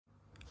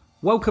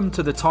Welcome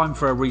to the Time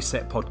for a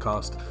Reset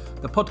podcast,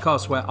 the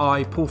podcast where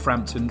I, Paul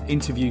Frampton,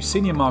 interview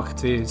senior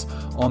marketeers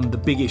on the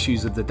big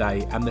issues of the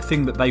day and the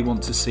thing that they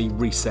want to see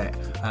reset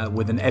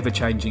with an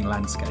ever-changing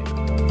landscape.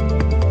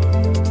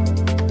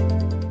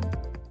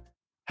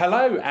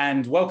 Hello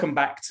and welcome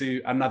back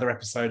to another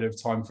episode of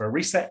Time for a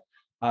Reset.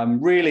 I'm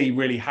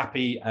really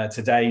happy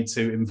today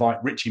to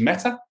invite Ritchie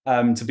Mehta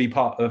to be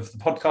part of the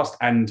podcast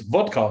and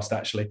vodcast,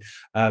 actually,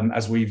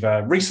 as we've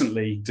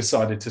recently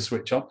decided to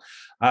switch on.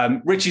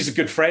 Ritchie's a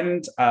good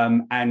friend,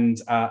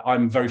 and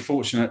I'm very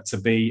fortunate to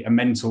be a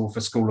mentor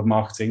for School of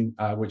Marketing,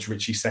 which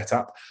Ritchie set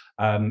up.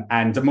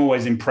 And I'm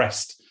always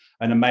impressed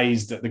and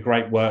amazed at the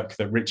great work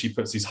that Ritchie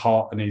puts his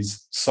heart and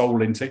his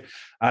soul into.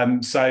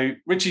 So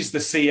Ritchie's the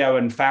CEO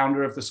and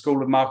founder of the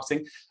School of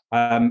Marketing.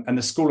 And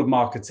the School of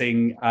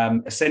Marketing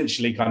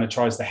essentially kind of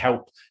tries to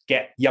help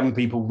get young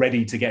people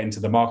ready to get into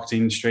the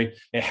marketing industry.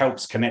 It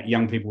helps connect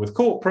young people with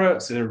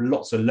corporates. There are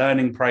lots of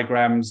learning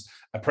programs,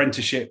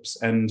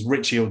 apprenticeships, and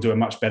Ritchie will do a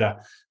much better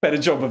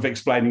job of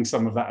explaining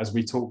some of that as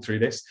we talk through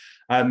this.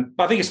 But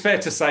I think it's fair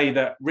to say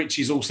that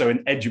Ritchie's also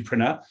an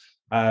edupreneur.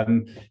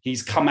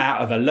 He's come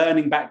out of a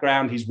learning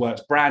background. He's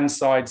worked brand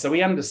side, so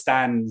he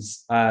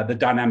understands the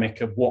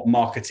dynamic of what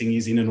marketing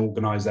is in an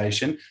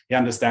organization. He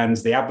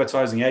understands the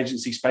advertising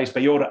agency space,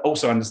 but he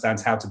also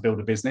understands how to build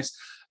a business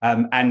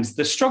and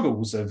the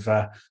struggles of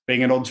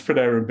being an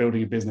entrepreneur and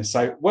building a business.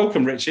 So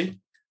welcome, Ritchie.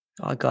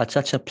 Oh God,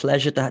 such a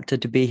pleasure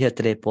to be here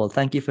today, Paul.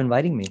 Thank you for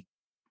inviting me.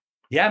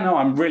 Yeah, no,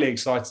 I'm really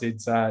excited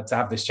to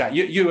have this chat.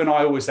 You and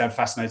I always have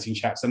fascinating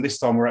chats, and this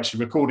time we're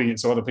actually recording it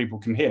so other people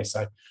can hear.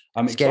 So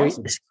I'm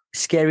excited.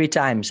 Scary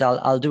times.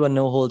 I'll do a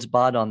no holds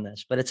barred on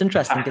this, but it's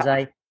interesting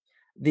because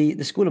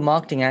the School of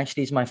Marketing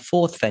actually is my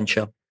fourth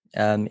venture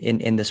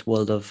in this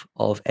world of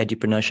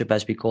edupreneurship,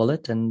 as we call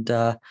it. And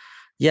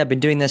I've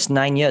been doing this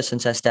 9 years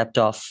since I stepped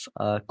off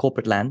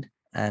corporate land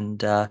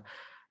and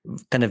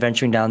kind of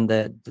venturing down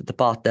the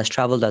path less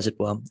traveled, as it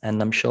were.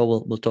 And I'm sure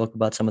we'll talk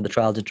about some of the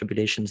trials and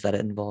tribulations that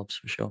it involves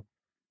for sure.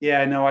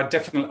 Yeah, no, I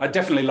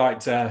definitely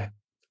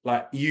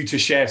like you to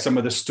share some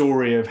of the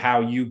story of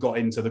how you got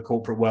into the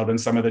corporate world and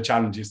some of the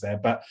challenges there.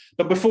 But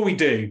before we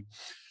do,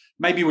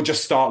 maybe we'll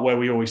just start where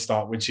we always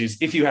start, which is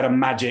if you had a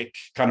magic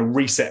kind of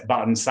reset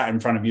button sat in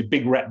front of you,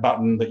 big red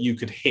button that you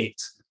could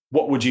hit,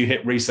 what would you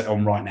hit reset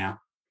on right now?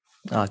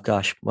 Oh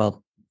gosh,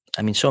 well,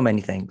 I mean, so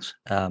many things.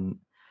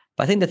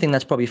 But I think the thing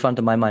that's probably front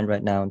of my mind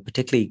right now, and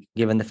particularly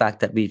given the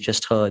fact that we've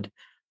just heard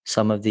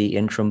some of the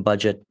interim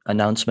budget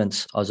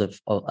announcements as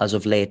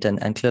of late,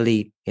 and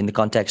clearly in the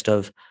context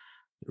of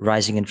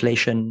rising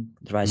inflation,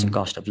 the rising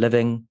cost of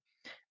living.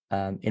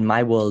 In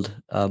my world,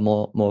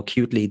 more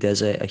acutely,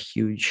 there's a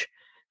huge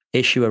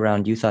issue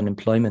around youth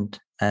unemployment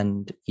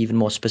and even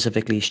more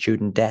specifically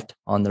student debt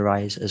on the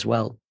rise as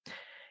well.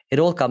 It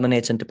all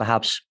culminates into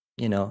perhaps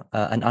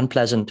an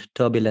unpleasant,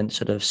 turbulent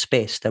sort of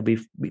space that we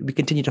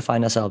continue to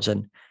find ourselves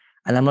in.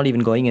 And I'm not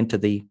even going into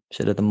the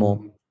sort of the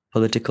more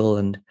political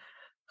and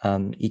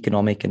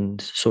economic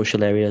and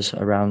social areas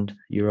around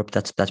Europe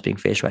that's being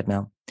faced right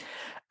now.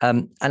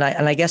 And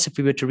I guess if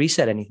we were to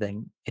reset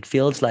anything, it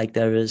feels like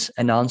there is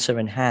an answer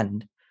in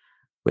hand,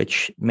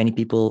 which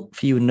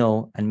few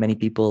know and many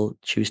people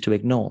choose to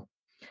ignore.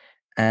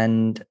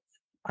 And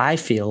I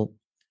feel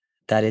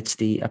that it's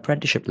the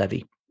apprenticeship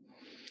levy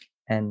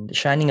and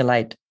shining a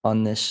light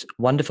on this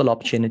wonderful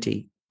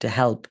opportunity to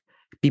help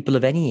people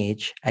of any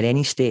age at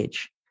any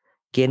stage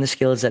gain the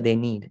skills that they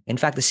need. In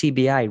fact, the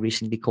CBI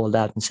recently called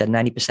out and said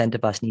 90%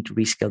 of us need to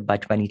reskill by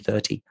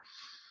 2030.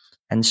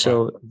 And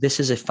so This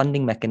is a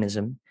funding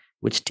mechanism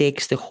which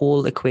takes the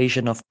whole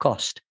equation of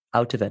cost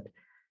out of it.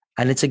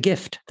 And it's a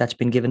gift that's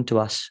been given to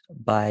us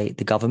by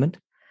the government.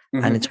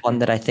 Mm-hmm. And it's one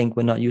that I think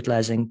we're not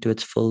utilizing to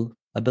its full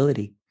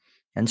ability.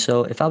 And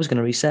so if I was going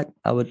to reset,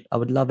 I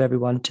would love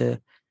everyone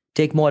to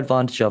take more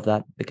advantage of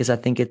that, because I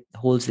think it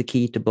holds the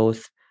key to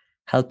both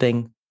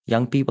helping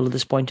young people at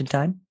this point in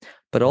time,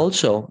 but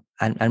also,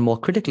 and more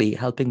critically,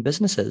 helping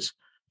businesses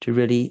to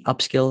really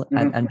upskill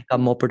and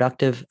become more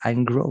productive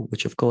and grow,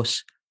 which of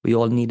course we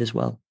all need as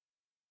well.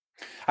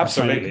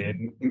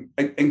 Absolutely.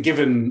 And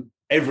given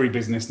every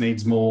business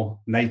needs more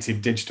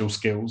native digital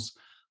skills,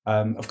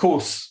 of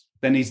course,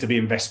 there needs to be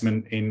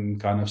investment in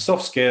kind of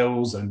soft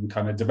skills and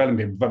kind of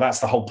developing, but that's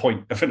the whole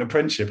point of an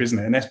apprenticeship, isn't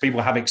it? Unless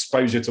people have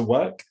exposure to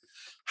work,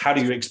 how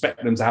do you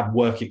expect them to have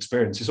work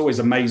experience? It's always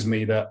amazed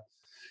me that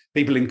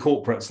people in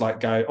corporates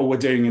go, oh, we're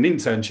doing an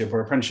internship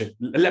or apprenticeship.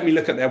 Let me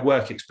look at their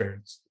work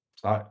experience.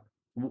 It's like,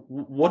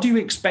 what do you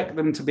expect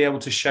them to be able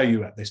to show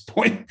you at this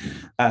point?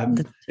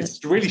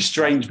 It's a really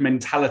strange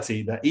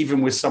mentality that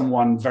even with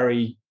someone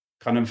very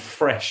kind of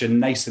fresh and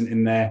nascent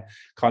in their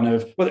kind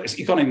of,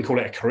 you can't even call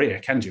it a career,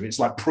 can you? It's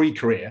like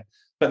pre-career.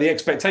 But the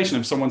expectation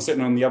of someone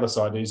sitting on the other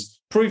side is,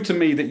 prove to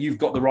me that you've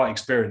got the right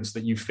experience,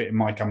 that you fit in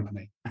my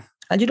company.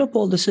 And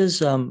Paul, this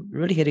is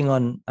really hitting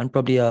on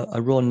probably a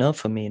raw nerve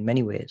for me in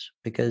many ways,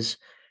 because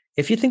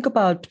if you think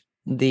about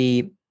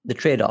the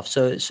trade-off,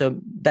 so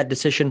that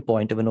decision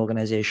point of an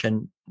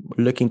organization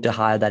looking to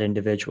hire that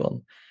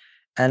individual,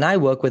 and I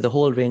work with a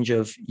whole range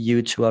of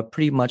youths who are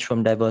pretty much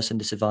from diverse and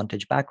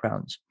disadvantaged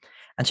backgrounds.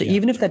 And so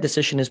even if that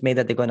decision is made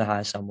that they're going to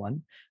hire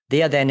someone,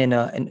 they are then in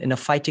a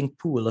fighting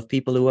pool of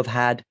people who have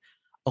had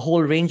a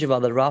whole range of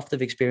other raft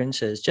of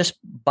experiences, just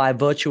by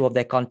virtue of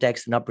their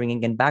context and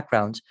upbringing and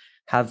backgrounds,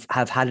 have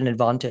had an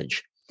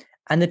advantage.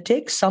 And it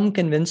takes some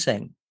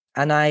convincing.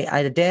 And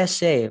I dare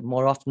say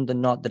more often than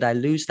not that I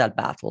lose that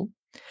battle,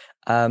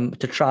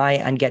 to try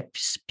and get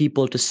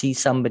people to see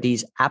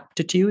somebody's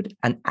aptitude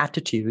and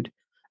attitude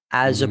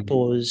as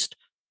opposed,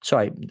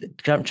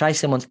 try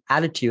someone's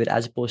attitude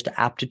as opposed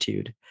to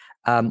aptitude.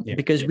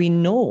 Because we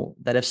know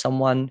that if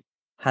someone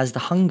has the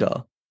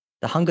hunger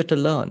to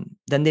learn,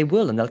 then they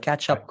will, and they'll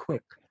catch up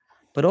quick.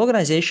 But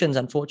organizations,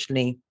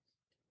 unfortunately,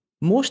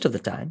 most of the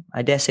time,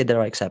 I dare say there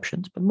are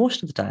exceptions, but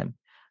most of the time,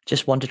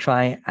 just want to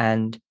try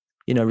and,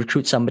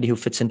 recruit somebody who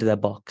fits into their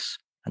box.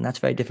 And that's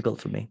very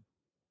difficult for me.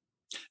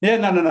 Yeah,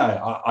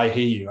 no. I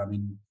hear you. I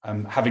mean,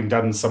 having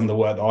done some of the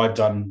work that I've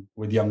done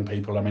with young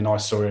people, I mean, I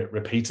saw it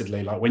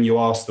repeatedly. Like when you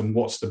ask them,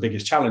 what's the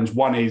biggest challenge?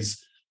 One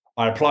is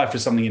I apply for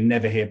something and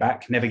never hear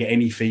back, never get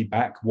any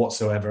feedback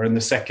whatsoever. And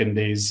the second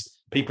is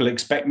people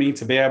expect me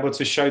to be able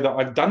to show that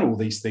I've done all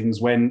these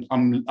things when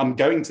I'm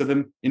going to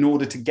them in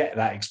order to get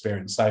that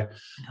experience. So,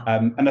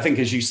 and I think,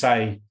 as you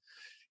say,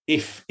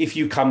 if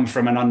you come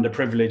from an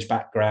underprivileged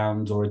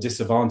background or a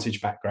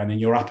disadvantaged background and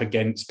you're up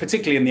against,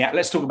 particularly in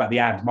let's talk about the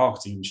ad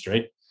marketing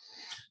industry,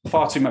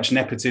 far too much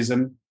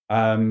nepotism.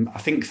 I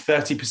think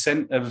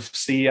 30% of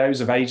CEOs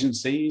of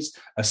agencies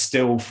are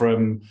still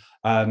from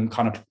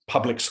kind of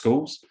public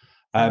schools.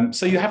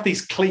 So you have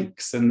these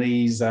cliques and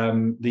these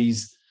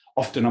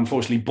often,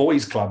 unfortunately,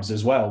 boys' clubs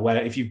as well,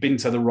 where if you've been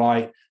to the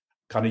right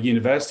kind of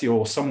university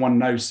or someone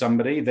knows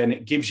somebody, then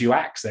it gives you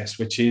access,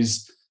 which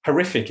is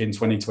horrific in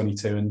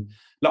 2022. And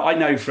look, I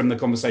know from the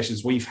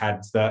conversations we've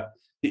had that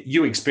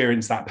you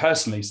experienced that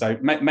personally. So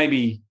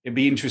maybe it'd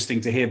be interesting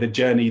to hear the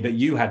journey that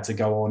you had to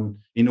go on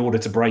in order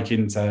to break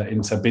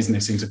into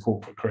business, into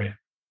corporate career.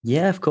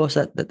 Yeah, of course,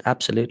 that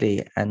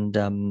absolutely. And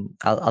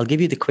I'll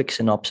give you the quick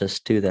synopsis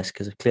to this,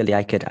 because clearly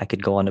I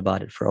could go on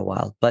about it for a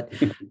while. But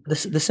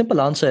the simple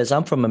answer is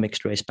I'm from a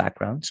mixed race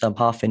background. So I'm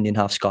half Indian,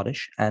 half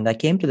Scottish. And I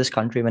came to this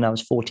country when I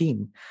was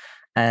 14.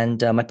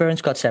 And my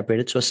parents got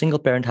separated, so a single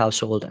parent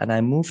household. And I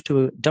moved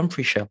to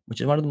Dumfriesshire,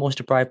 which is one of the most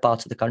deprived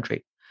parts of the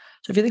country.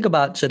 So if you think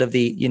about sort of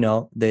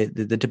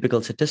the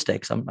typical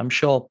statistics, I'm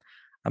sure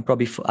I'm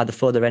probably at the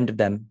further end of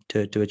them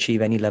to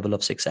achieve any level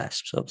of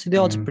success. So the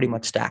odds are pretty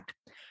much stacked.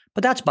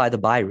 But that's by the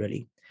by,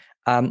 really.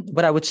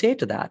 What I would say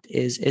to that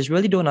is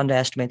really don't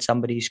underestimate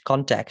somebody's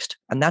context.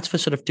 And that's for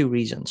sort of two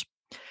reasons.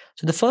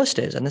 So the first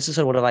is, and this is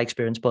sort of what I've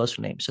experienced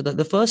personally. So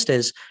the first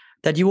is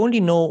that you only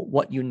know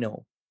what you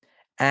know.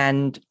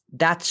 And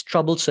that's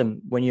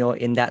troublesome when you're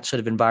in that sort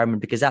of environment,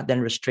 because that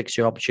then restricts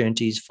your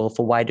opportunities for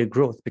wider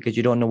growth, because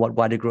you don't know what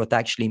wider growth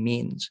actually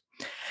means.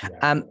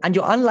 Yeah. And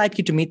you're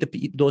unlikely to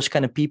meet those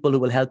kind of people who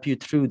will help you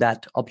through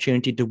that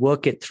opportunity to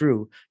work it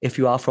through if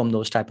you are from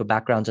those type of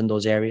backgrounds in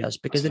those areas,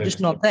 because they're just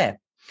not there.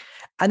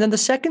 And then the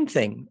second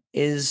thing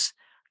is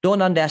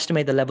don't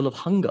underestimate the level of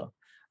hunger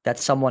that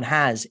someone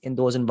has in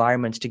those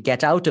environments to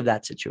get out of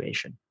that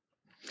situation.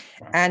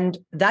 And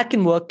that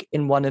can work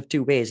in one of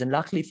two ways. And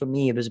luckily for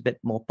me, it was a bit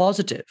more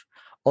positive,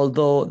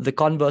 although the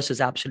converse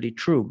is absolutely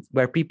true,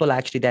 where people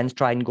actually then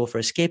try and go for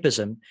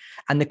escapism.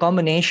 And the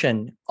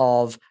combination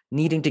of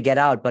needing to get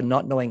out but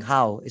not knowing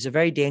how is a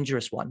very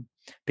dangerous one,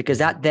 because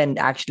that then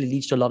actually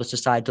leads to a lot of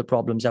societal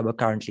problems that we're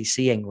currently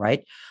seeing,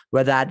 right?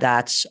 Whether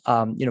that's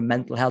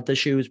mental health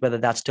issues, whether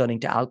that's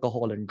turning to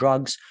alcohol and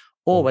drugs,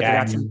 or whether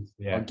that's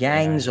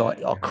gangs or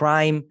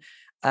crime.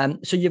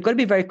 So you've got to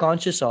be very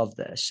conscious of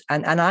this.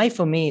 And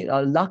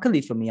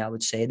luckily for me, I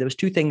would say there was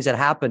two things that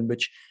happened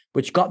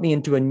which got me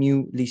into a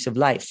new lease of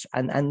life.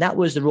 And that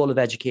was the role of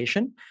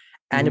education.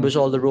 And it was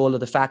all the role of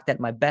the fact that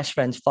my best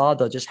friend's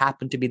father just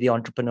happened to be the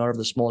entrepreneur of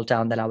the small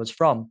town that I was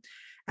from.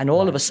 And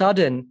all of a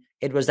sudden,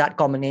 it was that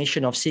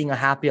combination of seeing a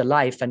happier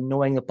life and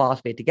knowing the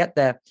pathway to get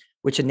there,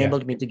 which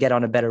enabled me to get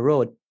on a better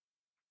road.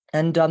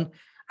 And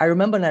I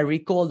remember and I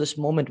recall this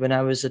moment when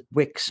I was at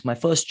Wix, my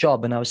first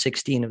job when I was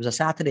 16. It was a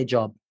Saturday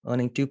job,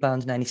 earning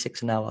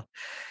 £2.96 an hour.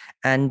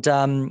 And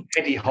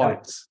heavy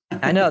heights.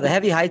 I know, the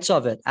heavy heights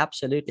of it.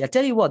 Absolutely. I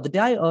tell you what, the day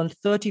I earned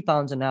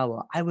 £30 an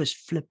hour, I was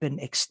flipping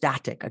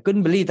ecstatic. I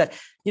couldn't believe that,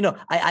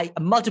 I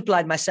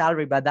multiplied my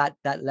salary by that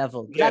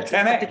level. Yeah,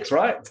 10x,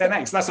 right?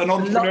 10x. That's an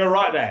entrepreneur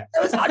right there.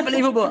 It was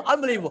unbelievable.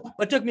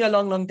 But it took me a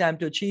long, long time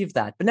to achieve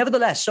that. But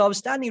nevertheless, so I was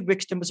standing at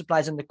Wix Timber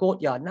Supplies in the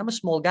courtyard, and I'm a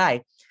small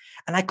guy.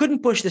 And I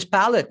couldn't push this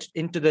pallet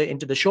into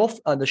the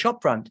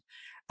shop front.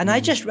 And I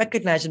just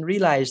recognized and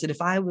realized that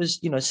if I was,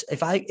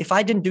 if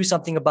I didn't do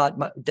something about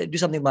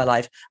my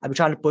life, I'd be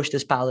trying to push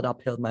this pallet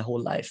uphill my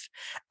whole life.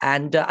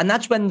 And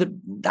that's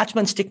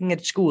when sticking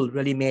at school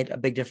really made a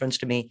big difference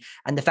to me.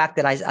 And the fact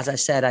that as I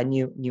said, I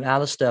knew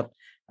Alistair,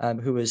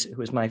 who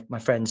was my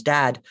friend's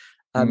dad,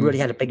 really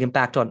had a big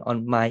impact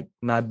on my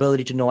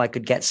ability to know I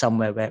could get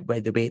somewhere where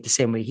the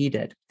same way he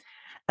did.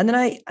 And then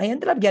I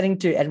ended up getting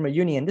to Edinburgh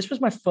Uni, and this was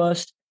my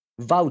first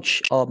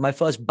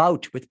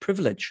bout with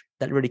privilege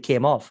that really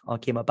came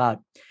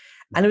about.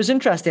 And it was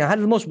interesting. I had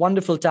the most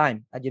wonderful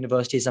time at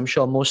university, as I'm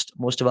sure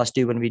most of us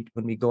do when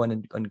we go in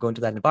and go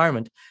into that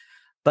environment.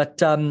 But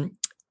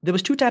there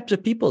was two types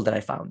of people that I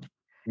found.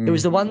 It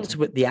was the ones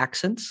with the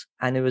accents,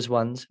 and it was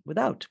ones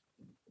without.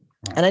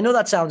 Right. And I know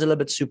that sounds a little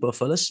bit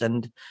superfluous,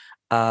 and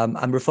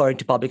I'm referring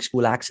to public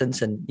school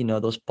accents and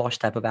those posh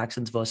type of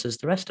accents versus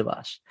the rest of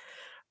us.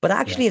 But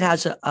actually, it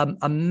has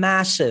a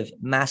massive,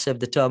 massive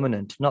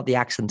determinant, not the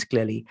accents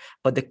clearly,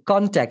 but the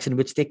context in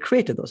which they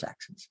created those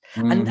accents.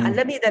 And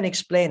let me then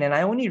explain. And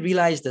I only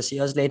realized this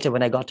years later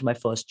when I got to my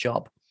first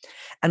job.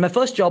 And my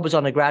first job was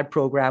on a grad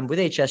program with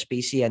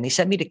HSBC, and they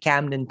sent me to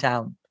Camden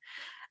Town.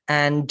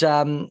 And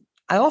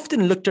I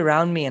often looked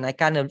around me and I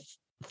kind of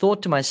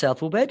thought to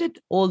myself, well, where did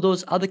all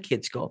those other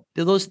kids go?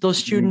 Those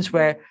students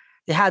where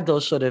they had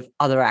those sort of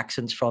other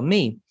accents from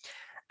me.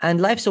 And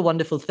life's a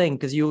wonderful thing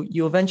because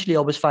you eventually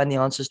always find the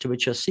answers to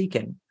which you're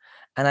seeking.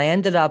 And I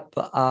ended up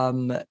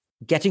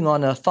getting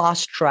on a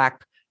fast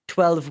track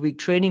 12-week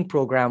training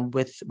program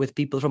with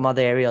people from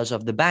other areas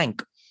of the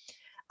bank.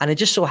 And it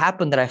just so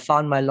happened that I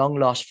found my long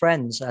lost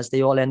friends as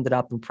they all ended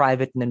up in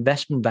private and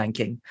investment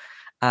banking,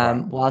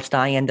 whilst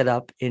I ended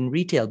up in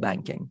retail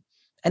banking.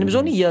 And it was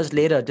only years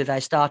later did I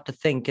start to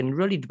think and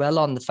really dwell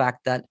on the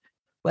fact that,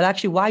 well,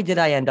 actually, why did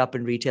I end up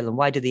in retail and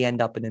why did they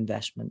end up in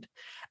investment?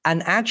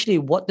 And actually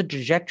what the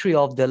trajectory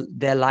of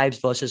their lives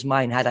versus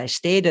mine, had I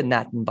stayed in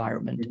that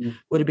environment,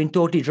 would have been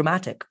totally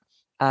dramatic.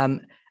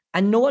 And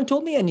no one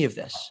told me any of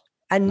this.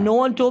 And no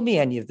one told me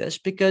any of this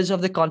because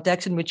of the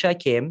context in which I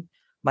came,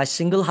 my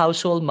single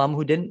household mum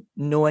who didn't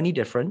know any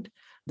different,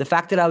 the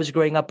fact that I was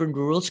growing up in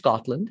rural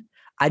Scotland.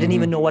 I didn't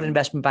even know what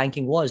investment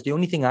banking was. The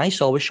only thing I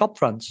saw was shop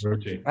fronts,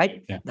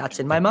 right? Yeah.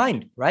 That's in my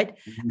mind, right?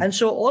 And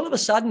so all of a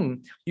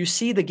sudden, you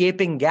see the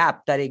gaping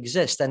gap that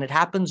exists, and it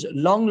happens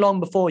long,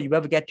 long before you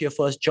ever get to your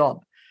first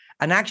job.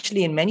 And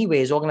actually, in many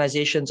ways,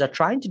 organizations are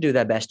trying to do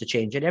their best to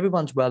change it.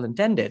 Everyone's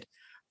well-intended.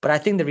 But I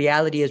think the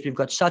reality is we've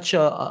got such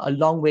a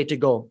long way to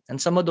go.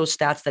 And some of those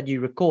stats that you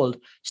recalled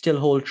still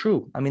hold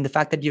true. I mean, the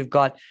fact that you've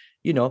got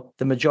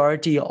the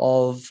majority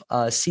of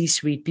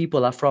C-suite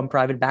people are from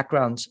private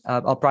backgrounds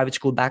or private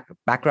school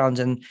backgrounds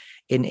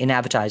in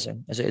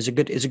advertising is a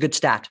good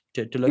stat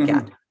to look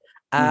at.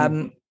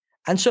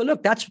 And so,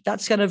 look,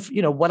 that's kind of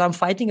what I'm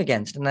fighting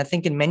against, and I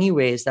think in many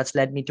ways that's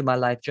led me to my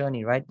life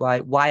journey. Right?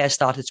 Why I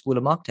started School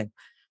of Marketing,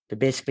 to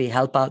basically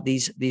help out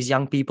these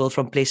young people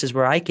from places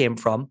where I came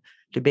from,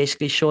 to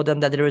basically show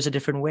them that there is a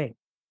different way.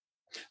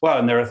 Well,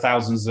 and there are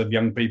thousands of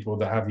young people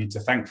that have you to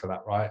thank for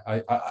that, right?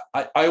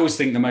 I always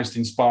think the most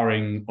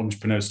inspiring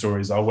entrepreneur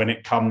stories are when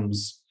it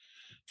comes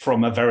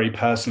from a very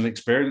personal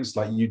experience,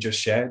 like you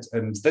just shared.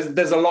 And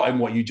there's a lot in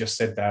what you just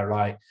said there,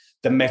 like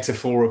the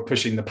metaphor of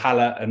pushing the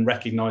pallet and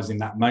recognizing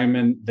that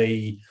moment,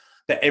 the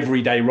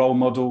everyday role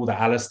model that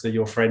Alistair,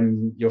 your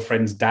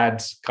friend's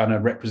dad, kind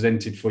of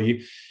represented for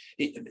you.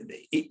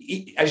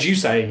 As you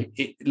say,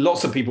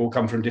 lots of people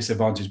come from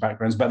disadvantaged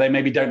backgrounds, but they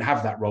maybe don't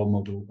have that role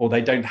model, or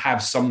they don't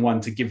have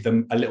someone to give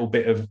them a little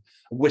bit of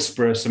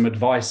whisper, some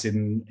advice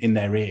in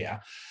their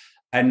ear.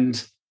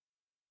 And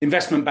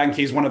investment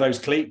banking is one of those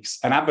cliques,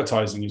 and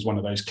advertising is one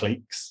of those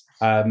cliques.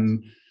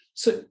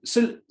 So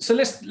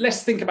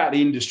let's think about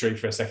the industry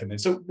for a second. Then,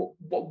 so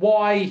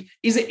why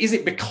is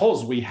it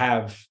because we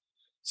have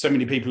so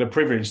many people are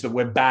privileged that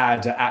we're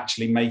bad at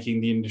actually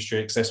making the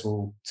industry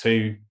accessible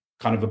to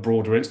kind of a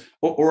broader audience,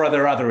 or are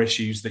there other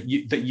issues that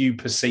you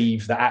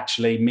perceive that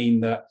actually mean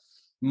that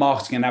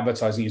marketing and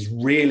advertising is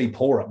really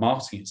poor at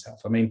marketing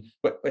itself? I mean,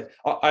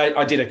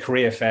 I did a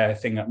career fair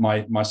thing at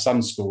my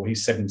son's school.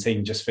 He's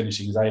 17, just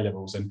finishing his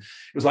A-levels, and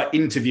it was like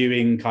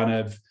interviewing kind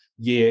of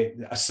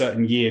a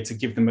certain year to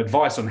give them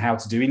advice on how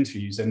to do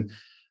interviews. And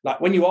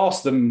like when you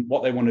ask them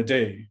what they want to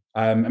do,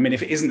 I mean,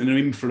 if it isn't an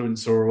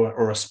influencer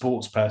or a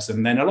sports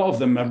person, then a lot of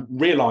them have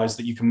realized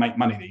that you can make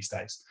money these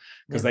days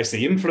because they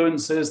see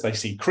influencers, they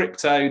see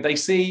crypto, they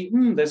see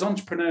there's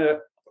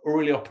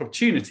entrepreneurial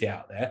opportunity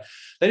out there.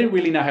 They don't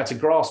really know how to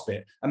grasp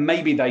it. And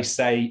maybe they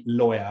say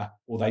lawyer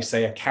or they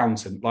say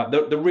accountant, like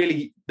the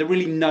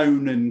really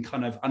known and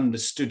kind of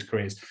understood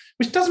careers,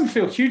 which doesn't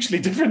feel hugely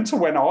different to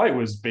when I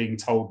was being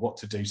told what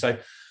to do. So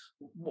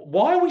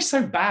why are we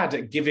so bad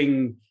at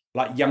giving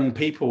like young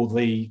people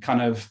the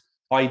kind of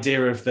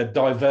idea of the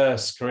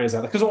diverse careers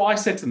out there? Because what I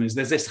said to them is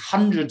there's this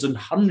hundreds and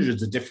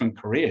hundreds of different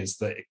careers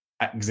that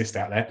exist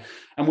out there.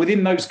 And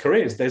within those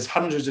careers, there's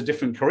hundreds of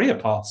different career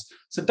paths.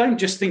 So don't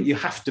just think you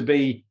have to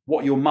be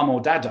what your mum or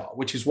dad are,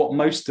 which is what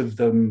most of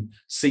them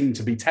seem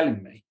to be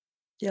telling me.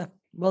 Yeah.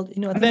 Well,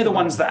 and they're the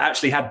ones that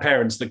actually had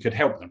parents that could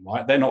help them,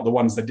 right? They're not the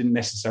ones that didn't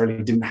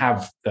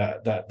have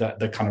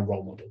the kind of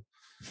role model.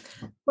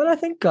 Well, I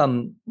think,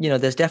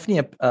 there's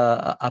definitely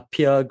a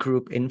peer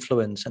group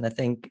influence. And I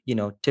think,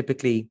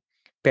 typically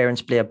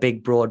parents play a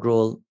big, broad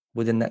role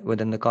within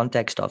the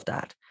context of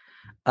that.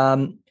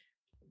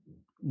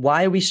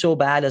 Why are we so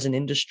bad as an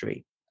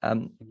industry?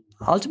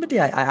 Ultimately,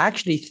 I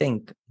actually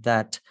think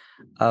that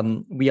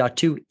we are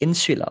too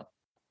insular.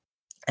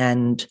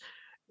 And,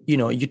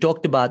 you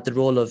talked about the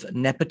role of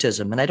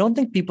nepotism, and I don't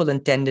think people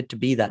intend it to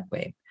be that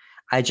way.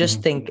 I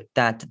just think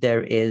that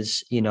there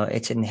is,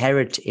 it's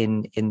inherent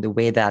in the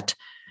way that,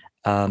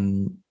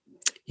 in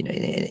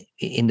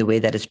the way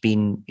that it's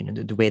been,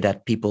 the way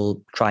that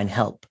people try and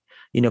help.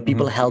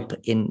 People help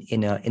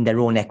in their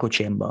own echo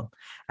chamber.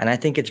 And I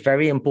think it's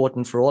very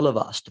important for all of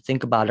us to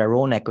think about our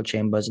own echo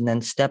chambers and then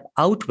step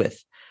out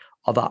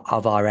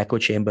of our echo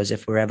chambers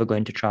if we're ever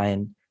going to try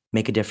and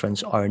make a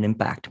difference or an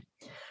impact.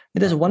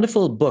 There's a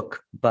wonderful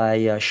book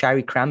by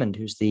Shari Cramond,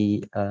 who's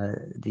the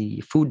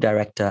food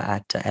director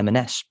at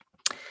M&S.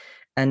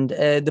 And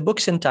the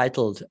book's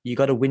entitled, "You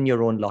Got to Win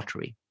Your Own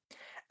Lottery."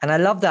 And I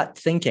love that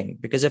thinking,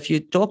 because if you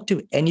talk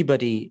to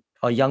anybody,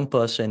 a young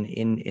person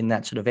in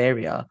that sort of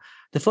area,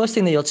 the first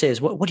thing that you'll say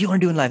is, what do you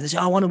want to do in life? They say,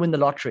 I want to win the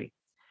lottery.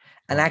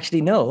 And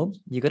actually, no,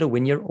 you got to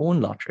win your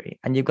own lottery,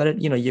 and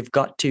you've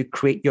got to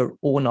create your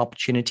own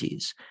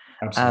opportunities.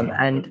 Absolutely.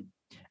 And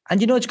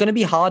it's going to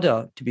be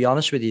harder, to be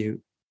honest with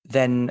you,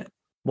 than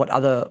what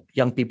other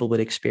young people would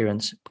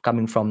experience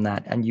coming from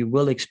that. And you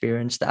will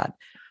experience that.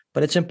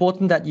 But it's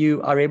important that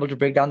you are able to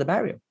break down the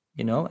barrier,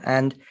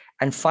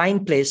 and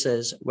find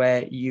places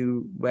where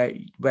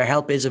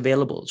help is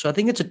available. So I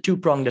think it's a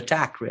two-pronged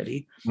attack,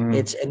 really.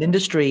 It's an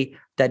industry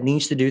that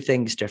needs to do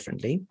things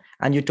differently.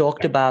 And you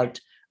talked about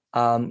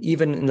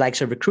even in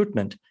likes of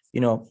recruitment,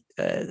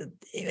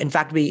 in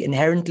fact, we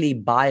inherently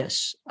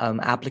bias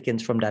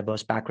applicants from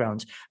diverse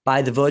backgrounds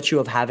by the virtue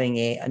of having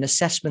an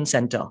assessment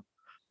center.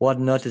 What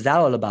on earth is that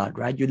all about,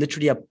 right? You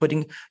literally are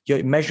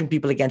you're measuring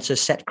people against a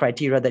set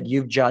criteria that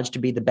you've judged to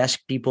be the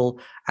best people,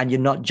 and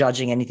you're not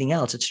judging anything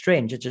else. It's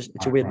strange. It's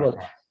a weird world.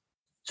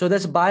 So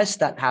there's a bias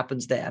that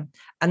happens there.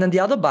 And then the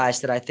other bias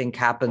that I think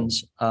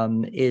happens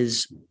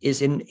is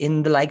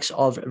in the likes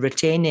of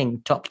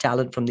retaining top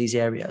talent from these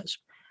areas.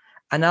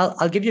 And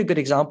I'll give you a good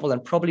example,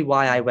 and probably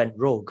why I went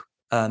rogue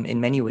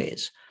in many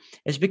ways,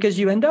 is because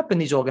you end up in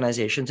these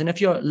organizations. And if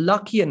you're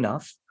lucky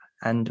enough,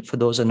 and for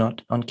those who are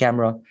not on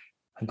camera,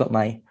 I've got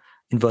my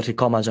inverted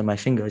commas on my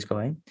fingers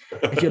going.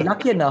 If you're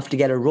lucky enough to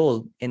get a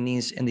role in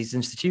these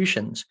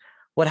institutions,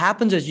 what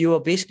happens is you are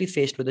basically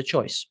faced with a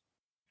choice.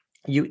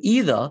 You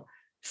either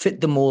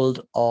fit the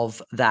mold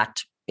of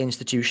that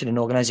institution and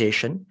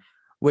organization,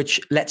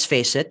 which, let's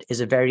face it,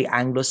 is a very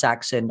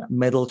Anglo-Saxon,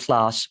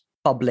 middle-class,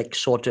 public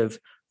sort of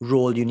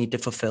role you need to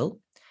fulfill.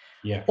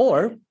 Yeah.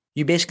 Or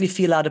you basically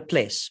feel out of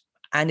place.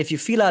 And if you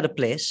feel out of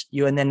place,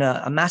 you're in then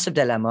a massive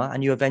dilemma,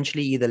 and you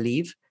eventually either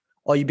leave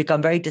or you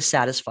become very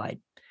dissatisfied.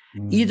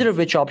 Either of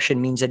which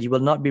option means that you will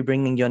not be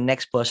bringing your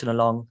next person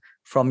along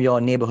from your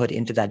neighborhood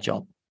into that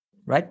job,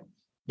 right?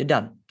 You're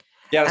done.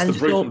 Yeah, that's the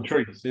brutal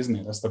truth, isn't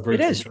it? That's the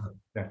brutal truth.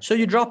 Yeah. So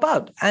you drop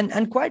out.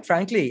 And quite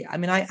frankly, I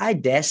mean, I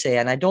dare say,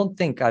 and I don't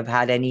think I've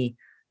had any,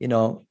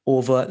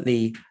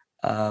 overtly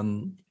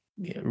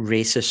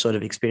racist sort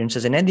of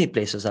experiences in any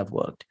places I've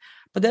worked.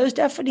 But there was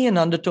definitely an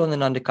undertone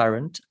and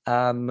undercurrent.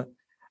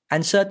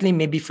 And certainly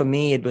maybe for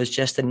me, it was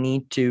just a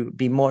need to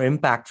be more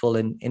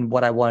impactful in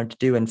what I wanted to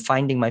do, and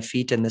finding my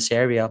feet in this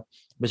area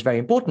was very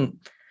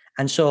important.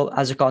 And so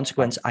as a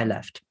consequence, I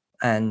left.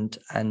 And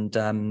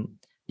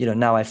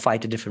now I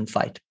fight a different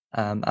fight,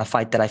 a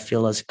fight that I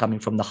feel is coming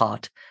from the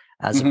heart,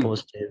 as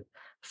opposed to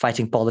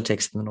fighting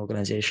politics in an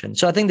organization.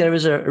 So I think there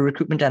is a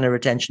recruitment and a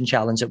retention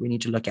challenge that we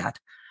need to look at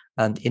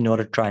in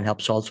order to try and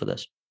help solve for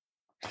this.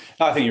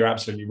 I think you're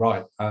absolutely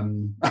right. I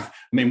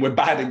mean, we're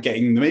bad at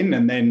getting them in,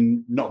 and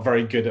then not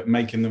very good at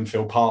making them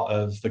feel part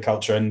of the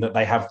culture, and that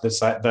they have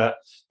that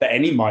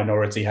any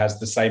minority has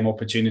the same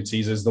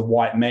opportunities as the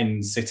white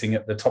men sitting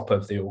at the top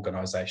of the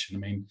organization. I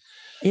mean,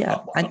 yeah.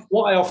 And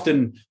what I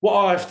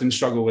often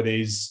struggle with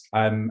is,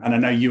 and I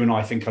know you and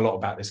I think a lot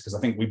about this, because I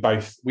think we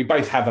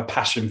both have a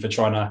passion for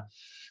trying to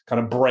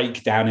kind of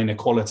break down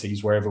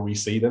inequalities wherever we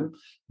see them.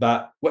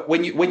 But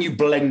when you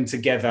blend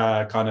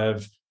together kind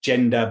of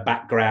gender,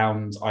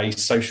 background, i.e.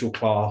 social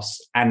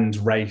class, and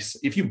race,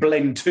 if you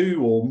blend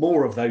two or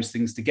more of those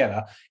things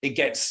together, it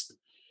gets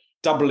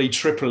doubly,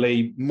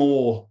 triply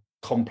more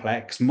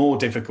complex, more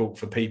difficult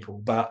for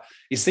people. But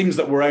it seems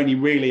that we're only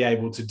really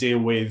able to deal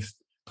with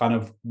kind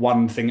of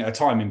one thing at a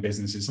time in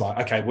business. It's like,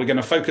 okay, we're going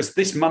to focus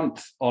this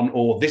month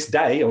or this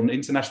day on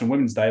International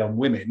Women's Day on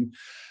women.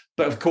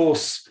 But of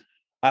course,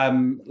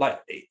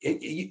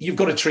 you've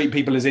got to treat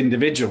people as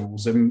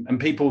individuals, and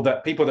people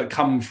that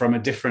come from a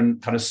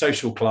different kind of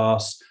social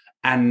class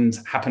and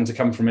happen to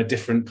come from a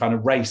different kind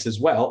of race as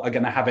well are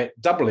going to have it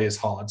doubly as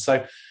hard.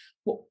 So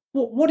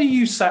what do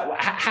you say?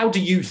 How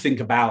do you think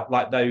about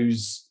like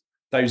those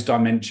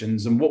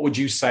dimensions, and what would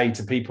you say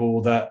to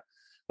people that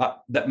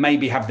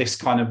maybe have this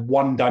kind of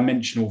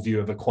one-dimensional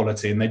view of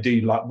equality, and they do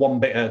like one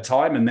bit at a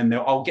time, and then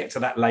I'll get to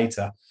that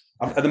later.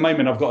 At the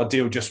moment, I've got to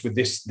deal just with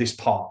this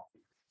part.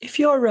 If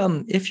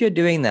you're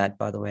doing that,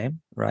 by the way,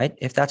 right,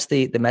 if that's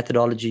the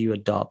methodology you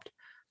adopt,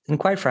 then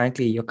quite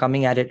frankly, you're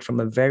coming at it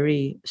from a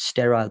very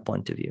sterile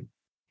point of view,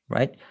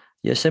 right?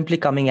 You're simply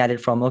coming at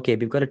it from, okay,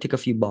 we've got to tick a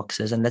few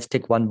boxes, and let's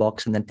tick one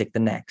box and then tick the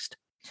next.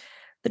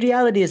 The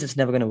reality is it's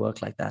never going to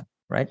work like that,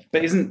 right?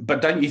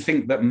 But don't you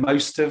think that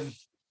most of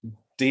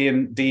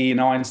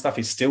D&I and stuff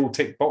is still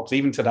tick box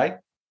even today?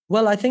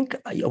 Well, I think,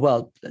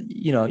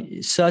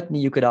 certainly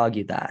you could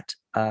argue that.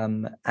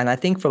 And I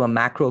think from a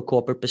macro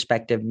corporate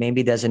perspective,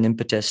 maybe there's an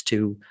impetus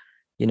to,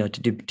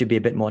 to be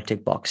a bit more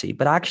tick boxy.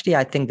 But actually,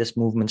 I think this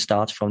movement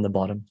starts from the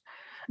bottom.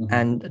 Mm-hmm.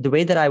 And the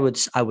way that I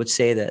would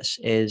say this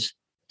is,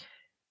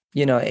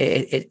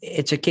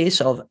 it's a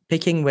case of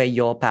picking where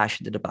you're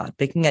passionate about,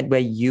 picking at where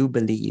you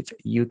believe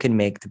you can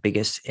make the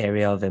biggest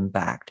area of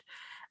impact.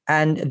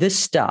 And this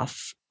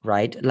stuff,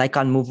 right, like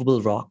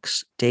unmovable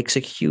rocks, takes a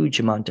huge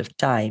amount of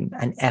time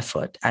and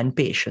effort and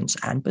patience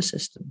and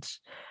persistence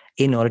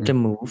in order to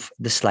move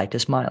the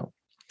slightest mile.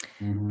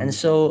 Mm-hmm. And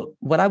so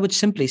what I would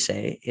simply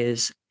say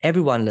is,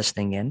 everyone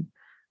listening in,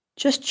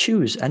 just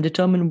choose and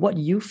determine what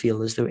you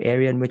feel is the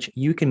area in which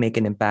you can make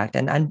an impact.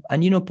 And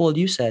Paul,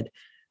 you said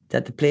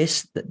that the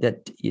place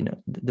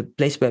the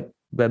place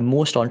where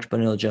most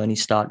entrepreneurial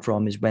journeys start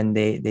from is when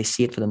they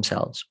see it for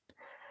themselves.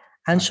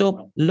 And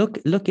so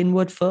look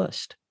inward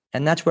first.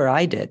 And that's where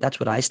I did. That's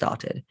what I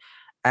started.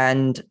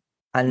 And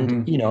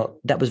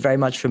that was very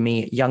much for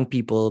me, young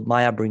people,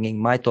 my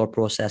upbringing, my thought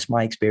process,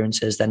 my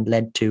experiences then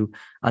led to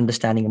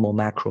understanding a more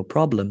macro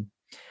problem.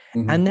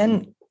 And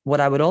then what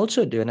I would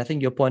also do, and I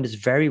think your point is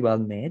very well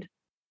made,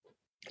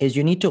 is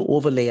you need to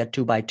overlay a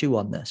 2x2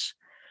 on this,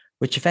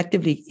 which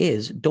effectively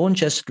is, don't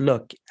just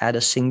look at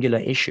a singular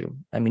issue.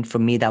 I mean, for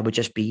me, that would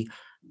just be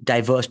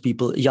diverse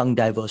people, young,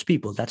 diverse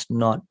people. That's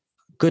not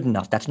good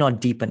enough. That's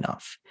not deep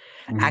enough.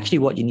 Actually,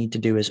 what you need to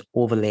do is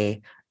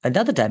overlay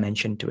another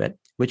dimension to it,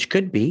 which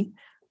could be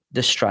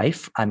the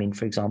strife. I mean,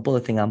 for example,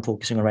 the thing I'm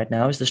focusing on right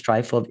now is the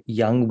strife of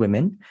young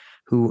women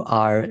who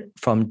are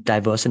from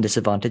diverse and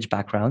disadvantaged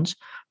backgrounds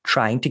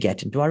trying to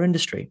get into our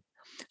industry.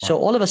 So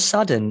all of a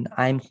sudden,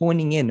 I'm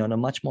honing in on a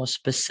much more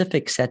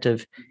specific set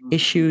of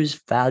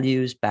issues,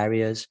 values,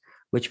 barriers,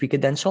 which we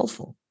could then solve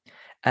for.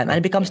 And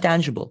it becomes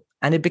tangible.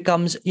 And it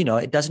becomes,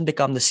 it doesn't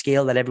become the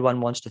scale that everyone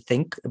wants to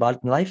think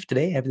about in life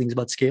today. Everything's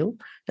about scale.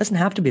 It doesn't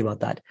have to be about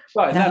that.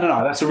 Right.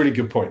 No. That's a really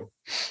good point.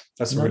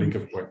 That's a really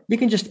good point. We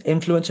can just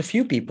influence a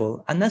few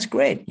people, and that's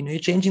great. You're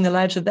changing the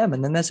lives of them,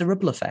 and then there's a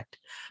ripple effect.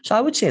 So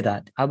I would say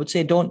don't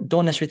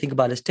necessarily think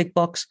about it as tick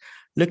box.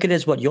 Look at it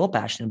as what you're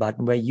passionate about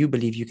and where you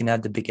believe you can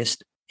have the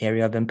biggest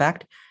area of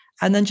impact,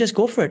 and then just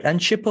go for it and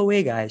chip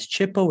away, guys.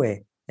 Chip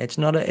away. It's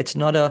not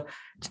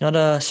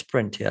a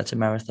sprint here. It's a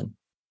marathon.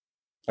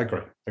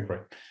 Agree.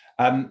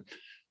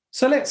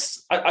 So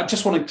I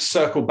just want to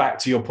circle back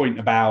to your point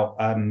about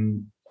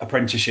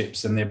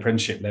apprenticeships and the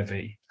apprenticeship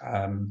levy,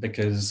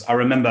 because I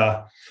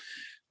remember,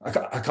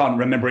 I can't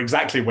remember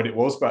exactly what it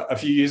was, but a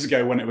few years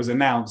ago when it was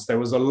announced, there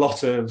was a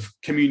lot of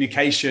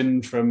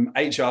communication from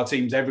HR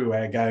teams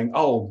everywhere going,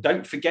 oh,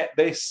 don't forget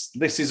this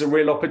is a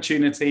real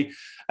opportunity.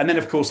 And then,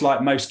 of course,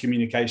 like most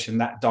communication,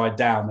 that died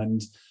down.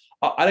 And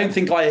I don't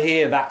think I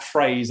hear that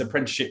phrase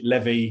apprenticeship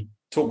levy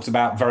talked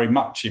about very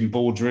much in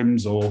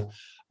boardrooms or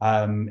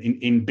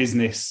in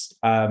business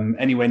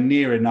anywhere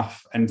near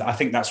enough. And I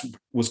think that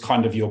was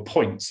kind of your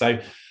point. So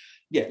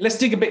yeah, let's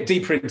dig a bit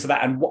deeper into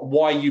that and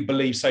why you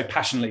believe so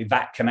passionately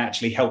that can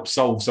actually help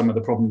solve some of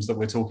the problems that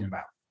we're talking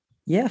about.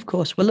 Yeah, of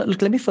course. Well,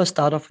 look, let me first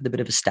start off with a bit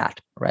of a stat,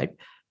 right?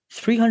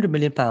 300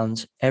 million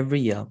pounds every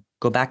year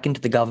go back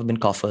into the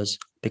government coffers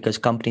because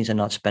companies are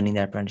not spending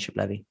their apprenticeship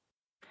levy.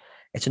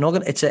 It's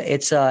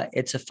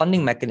a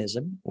funding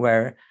mechanism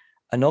where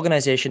an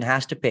organization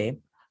has to pay,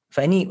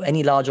 for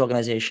any large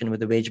organization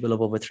with a wage bill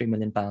of over 3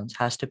 million pounds,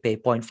 has to pay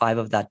 0.5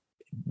 of that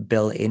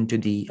bill into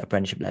the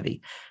apprenticeship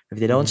levy. If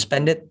they don't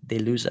spend it, they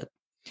lose it.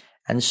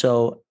 And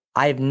so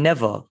I've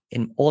never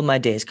in all my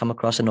days come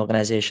across an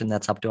organization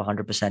that's up to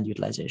 100%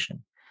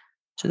 utilization.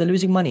 So they're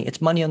losing money.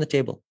 It's money on the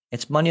table.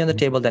 It's money on the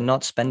table. They're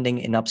not spending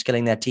in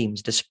upskilling their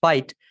teams,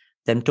 despite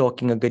them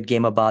talking a good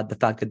game about the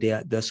fact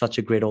that they're such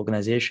a great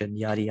organization,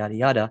 yada, yada,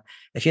 yada.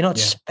 If you're not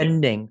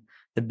spending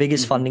the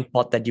biggest funding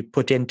pot that you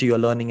put into your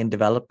learning and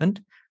development,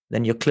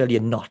 then you're clearly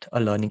not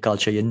a learning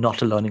culture. You're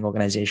not a learning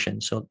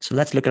organization. So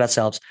let's look at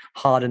ourselves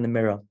hard in the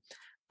mirror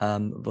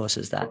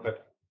versus that. Okay.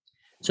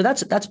 So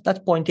that's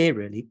point A,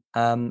 really.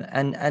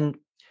 And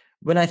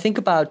when I think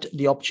about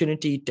the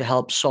opportunity to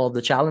help solve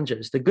the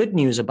challenges, the good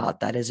news about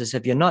that is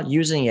if you're not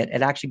using it,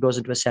 it actually goes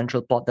into a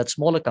central pot that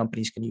smaller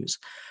companies can use.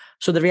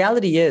 So the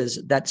reality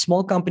is that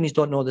small companies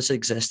don't know this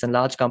exists and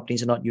large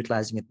companies are not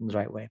utilizing it in the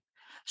right way.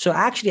 So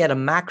actually at a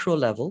macro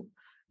level,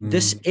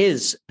 this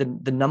is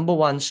the number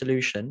one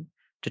solution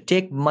to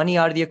take money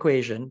out of the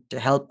equation to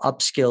help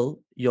upskill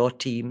your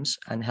teams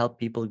and help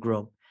people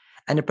grow.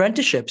 And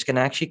apprenticeships can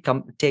actually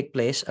take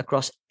place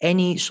across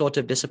any sort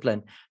of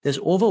discipline. There's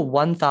over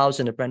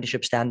 1,000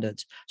 apprenticeship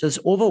standards. So there's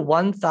over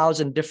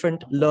 1,000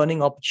 different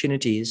learning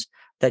opportunities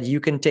that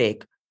you can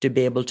take to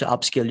be able to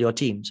upskill your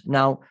teams.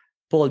 Now,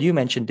 Paul, you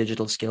mentioned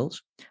digital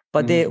skills,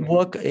 but it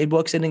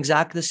works in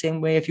exactly the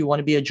same way if you want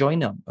to be a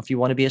joiner, if you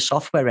want to be a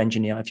software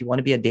engineer, if you want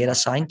to be a data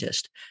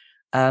scientist.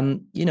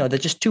 There's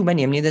just too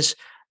many. I mean,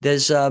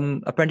 there's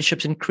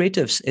apprenticeships in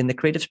the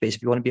creative space.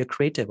 If you want to be a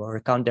creative or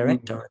account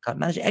director or account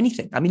manager,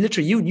 anything. I mean,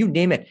 literally, you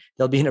name it,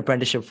 there'll be an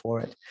apprenticeship for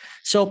it.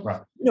 So,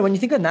 when you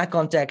think in that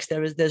context,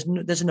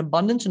 there's an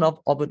abundance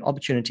of an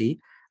opportunity,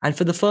 and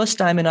for the first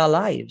time in our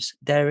lives,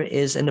 there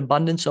is an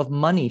abundance of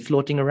money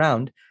floating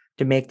around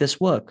to make this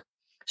work.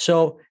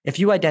 So if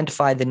you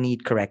identify the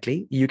need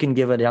correctly, you can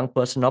give a young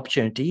person an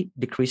opportunity,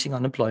 decreasing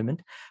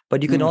unemployment,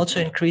 but you can also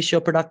increase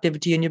your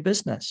productivity in your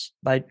business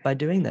by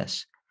doing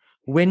this.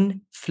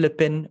 Win,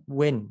 flippin',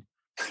 win.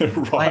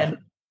 Right.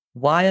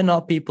 Why are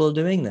not people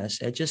doing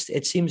this?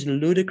 It seems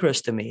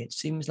ludicrous to me. It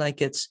seems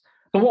like it's.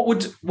 So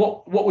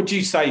what would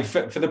you say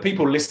for the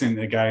people listening?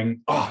 They're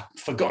going, oh, I've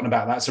forgotten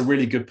about that. That's a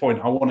really good point.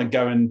 I want to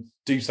go and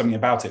do something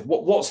about it.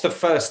 What's the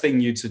first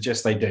thing you'd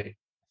suggest they do?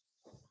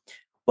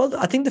 Well,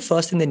 I think the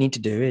first thing they need to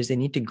do is they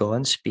need to go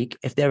and speak.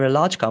 If they're a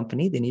large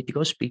company, they need to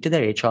go speak to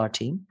their HR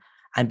team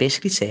and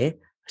basically say,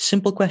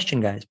 simple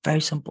question, guys,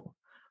 very simple.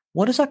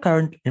 What is our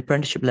current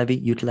apprenticeship levy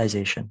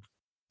utilization?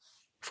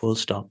 Full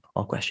stop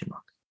or question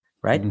mark,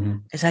 right?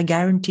 Because I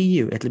guarantee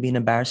you it'll be an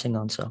embarrassing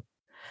answer.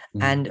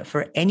 And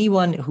for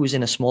anyone who's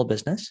in a small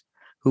business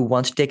who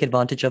wants to take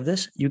advantage of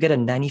this, you get a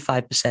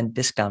 95%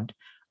 discount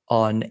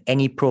on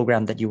any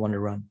program that you want to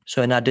run.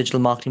 So in our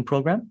digital marketing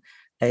program,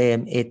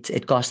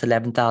 it costs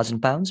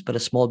 £11,000, but a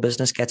small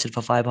business gets it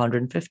for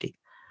 550.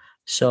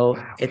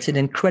 So it's an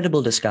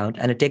incredible discount,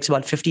 and it takes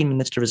about 15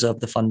 minutes to reserve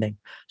the funding.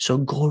 So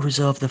go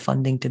reserve the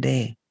funding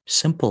today.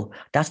 Simple.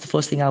 That's the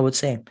first thing I would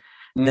say.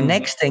 The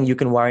next thing you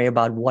can worry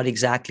about, what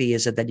exactly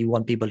is it that you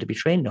want people to be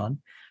trained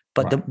on?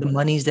 But the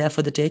money's there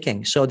for the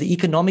taking. So the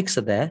economics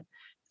are there.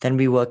 Then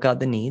we work out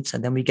the needs,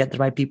 and then we get the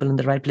right people in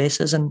the right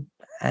places, and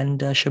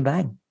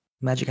shebang,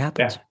 magic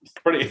happens.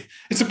 Yeah,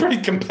 it's a pretty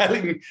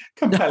compelling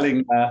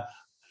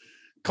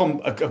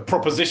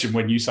proposition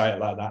when you say it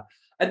like that.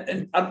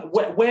 And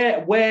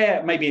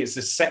where maybe it's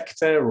a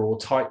sector or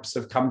types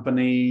of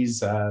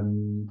companies.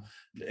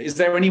 Is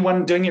there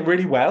anyone doing it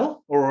really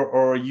well, or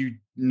are you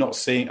not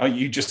seeing? Are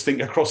you just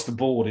think across the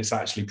board it's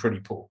actually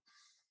pretty poor?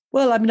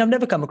 Well, I mean, I've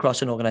never come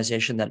across an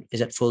organization that is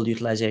at full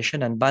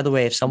utilization. And by the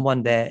way, if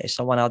someone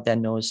out there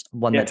knows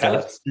one that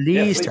does,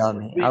 please tell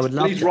me. I would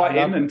love to write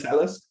in and tell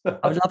us.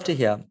 I would love to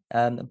hear.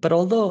 But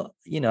although,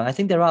 I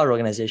think there are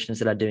organizations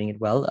that are doing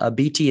it well.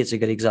 BT is a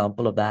good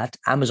example of that.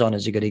 Amazon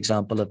is a good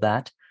example of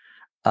that.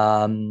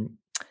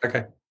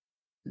 Okay.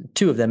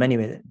 Two of them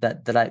anyway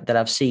that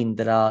I've seen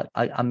that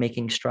are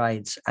making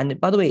strides.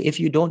 And by the way, if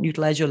you don't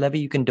utilize your levy,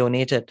 you can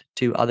donate it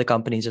to other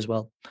companies as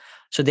well.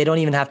 So they don't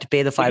even have to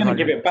pay the 500. You're going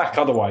to give it back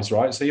otherwise,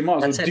 right? So you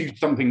might as well do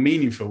something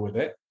meaningful with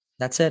it.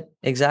 That's it.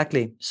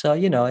 Exactly. So,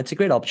 it's a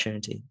great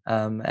opportunity.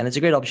 And it's a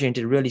great opportunity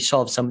to really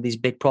solve some of these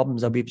big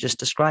problems that we've just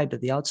described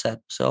at the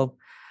outset. So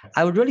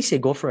I would really say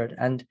go for it.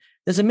 And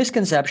there's a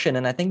misconception,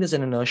 and I think there's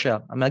an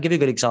inertia. I mean, I'll give you a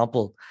good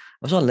example.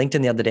 I was on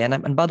LinkedIn the other day.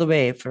 And by the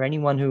way, for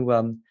anyone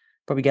who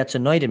probably gets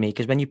annoyed at me,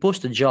 because when you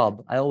post a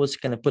job, I always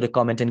kind of put a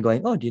comment in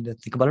going, oh, do you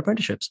think about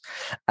apprenticeships?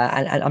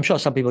 And I'm sure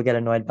some people get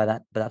annoyed by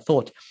that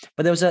thought.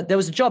 But there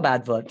was a job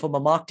advert from a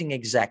marketing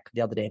exec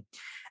the other day.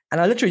 And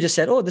I literally just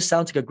said, oh, this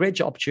sounds like a great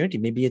job opportunity.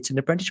 Maybe it's an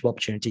apprenticeship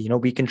opportunity.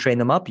 We can train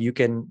them up. You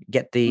can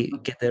get the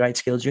right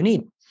skills you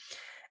need.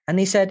 And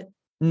he said,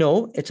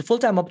 no, it's a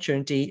full-time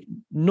opportunity,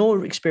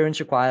 no experience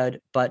required,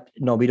 but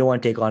no, we don't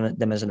want to take on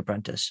them as an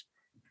apprentice.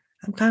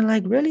 I'm kind of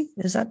like, really?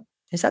 Is that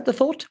the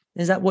thought?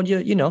 Is that what you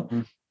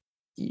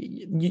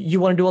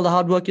want to do all the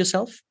hard work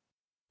yourself?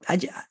 I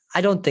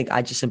don't think.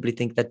 I just simply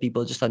think that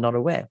people just are not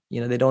aware.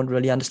 They don't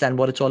really understand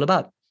what it's all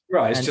about.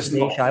 Right. It's just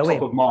not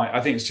top of mind.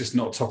 I think it's just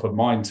not top of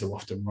mind too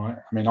often, right?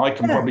 I mean, I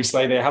can probably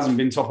say that it hasn't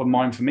been top of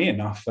mind for me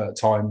enough at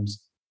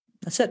times.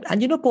 That's it.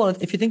 And Paul,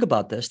 if you think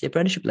about this, the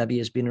apprenticeship levy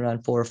has been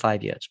around 4 or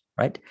 5 years,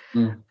 right?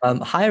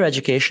 Higher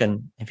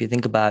education, if you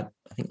think about,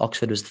 I think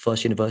Oxford was the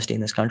first university in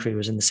this country. It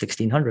was in the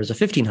 1600s or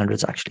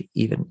 1500s, actually,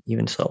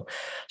 even so.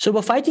 So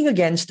we're fighting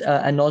against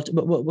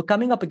we're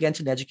coming up against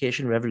an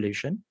education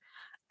revolution,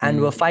 and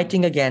we're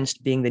fighting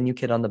against being the new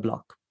kid on the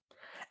block.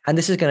 And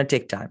this is going to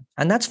take time.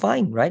 And that's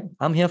fine, right?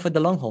 I'm here for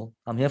the long haul.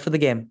 I'm here for the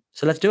game.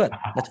 So let's do it.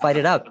 Let's fight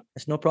it out.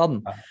 It's no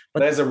problem.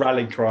 But there's a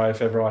rally cry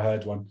if ever I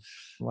heard one.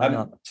 Why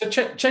not? So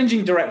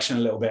changing direction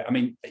a little bit. I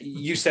mean,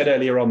 you said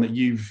earlier on that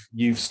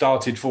you've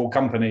started 4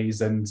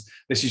 companies and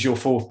this is your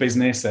 4th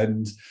business.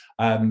 And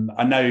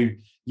I know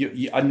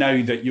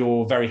that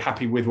you're very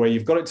happy with where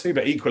you've got it to,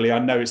 but equally, I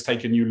know it's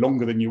taken you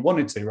longer than you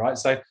wanted to, right?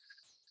 So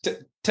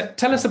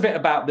tell us a bit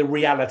about the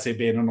reality of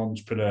being an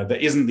entrepreneur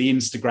that isn't the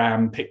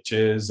Instagram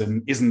pictures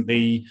and isn't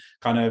the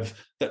kind of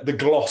the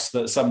gloss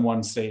that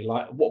someone see.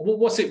 Like,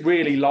 what's it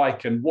really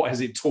like, and what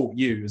has it taught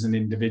you as an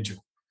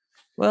individual?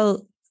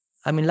 Well,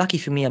 I mean, lucky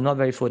for me, I'm not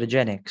very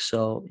photogenic,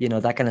 so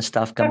that kind of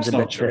stuff comes a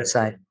bit to the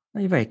side. Oh,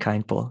 you're very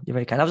kind, Paul. You're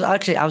very kind.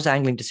 I was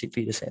angling for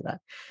you to say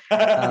that,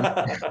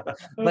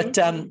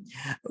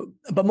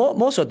 but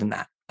more so than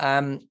that.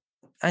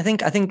 I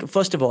think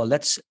first of all,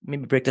 let's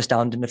maybe break this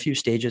down in a few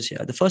stages here.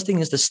 The first thing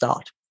is the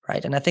start,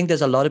 right? And I think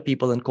there's a lot of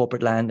people in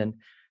corporate land and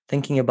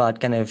thinking about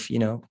kind of,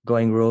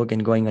 going rogue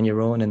and going on your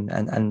own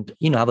and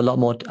have a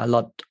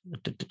lot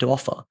to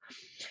offer.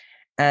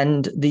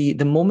 And the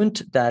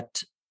moment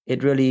that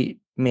it really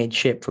made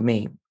shape for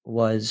me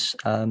was,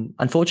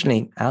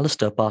 unfortunately,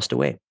 Alistair passed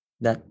away,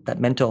 that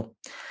mentor.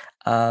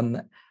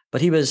 But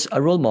he was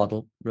a role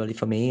model really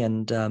for me.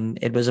 And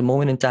it was a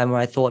moment in time where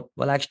I thought,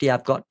 well, actually,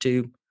 I've got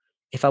to,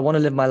 if I want to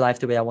live my life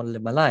the way I want to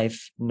live my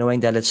life, knowing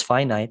that it's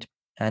finite,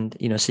 and,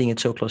 seeing it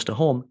so close to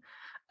home,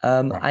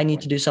 Right. I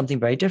need to do something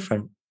very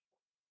different.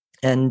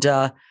 And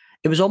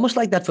it was almost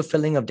like that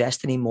fulfilling of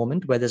destiny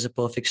moment where there's a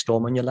perfect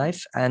storm in your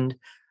life. And,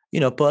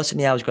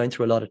 personally, I was going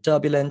through a lot of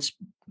turbulence,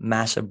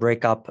 massive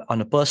breakup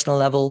on a personal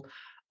level,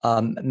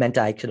 meant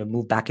I could have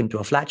moved back into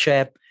a flat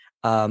share,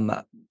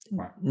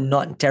 Right.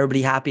 not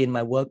terribly happy in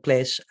my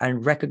workplace,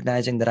 and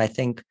recognizing that I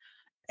think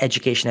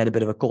education had a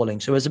bit of a calling.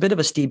 So it was a bit of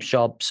a Steve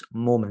Jobs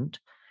moment.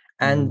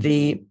 And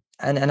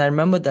and I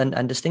remember then,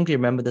 and distinctly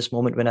remember this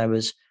moment when I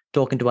was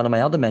talking to one of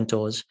my other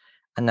mentors,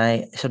 and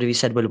he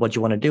said, well, what do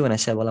you want to do? And I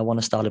said, well, I want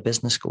to start a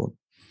business school,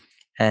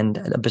 and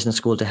a business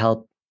school to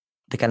help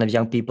the kind of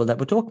young people that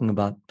we're talking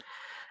about.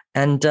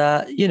 And,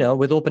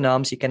 with open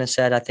arms, he kind of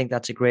said, I think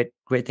that's a great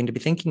thing to be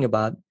thinking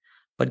about.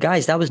 But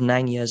guys, that was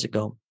 9 years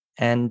ago.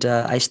 And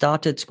I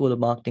started School of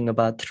Marketing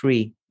about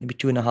maybe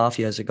 2.5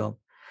 years ago.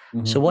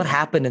 So what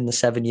happened in the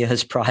 7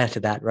 years prior to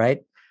that,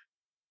 right?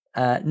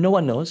 No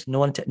one knows, no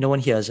one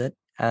hears it.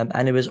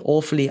 And it was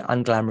awfully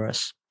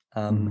unglamorous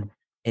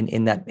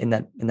in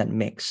that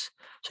mix.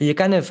 So you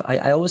kind of,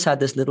 I always had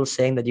this little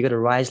saying that you got to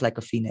rise like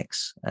a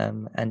phoenix.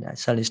 And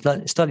certainly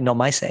it's certainly not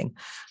my saying,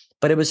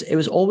 but it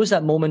was always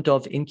that moment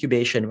of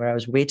incubation where I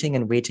was waiting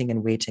and waiting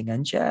and waiting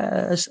and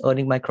just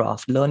learning my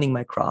craft,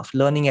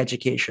 learning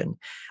education.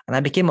 And I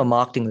became a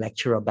marketing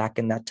lecturer back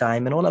in that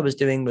time. And all I was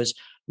doing was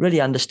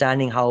really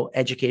understanding how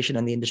education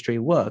and the industry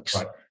works.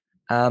 Right.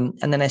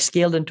 And then I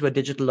scaled into a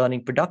digital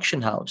learning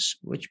production house,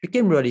 which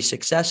became really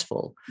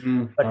successful.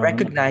 But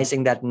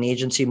recognizing that an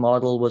agency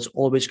model was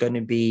always going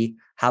to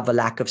have a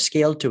lack of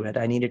scale to it,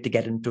 I needed to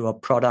get into a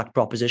product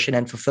proposition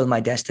and fulfill my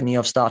destiny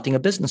of starting a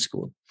business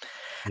school.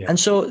 Yeah. And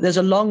so there's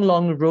a long,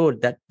 long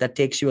road that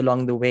takes you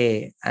along the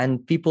way,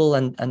 and people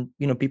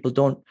people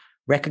don't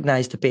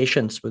recognize the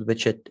patience with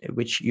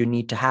which you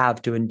need to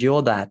have to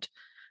endure that.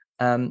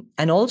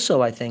 And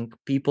also, I think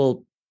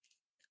people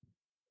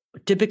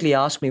typically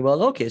ask me,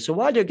 well, okay, so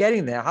while you're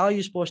getting there, how are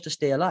you supposed to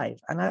stay alive?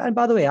 And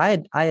by the way, I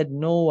had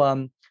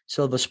no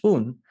silver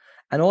spoon,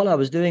 and all I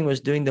was doing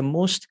the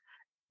most,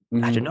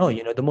 I don't know,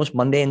 the most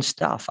mundane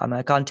stuff. I mean,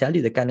 I can't tell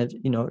you the kind of,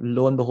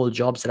 lo and behold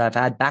jobs that I've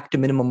had back to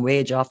minimum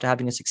wage after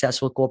having a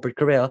successful corporate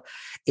career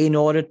in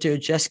order to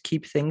just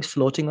keep things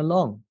floating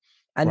along.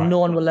 And no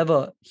one will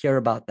ever hear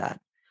about that.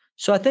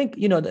 So I think,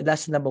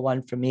 that's number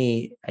one for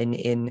me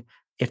in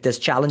if there's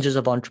challenges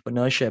of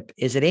entrepreneurship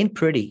is it ain't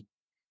pretty.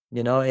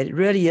 It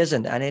really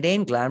isn't. And it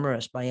ain't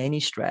glamorous by any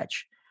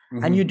stretch.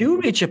 And you do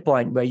reach a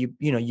point where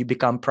you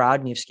become proud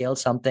and you've scaled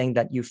something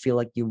that you feel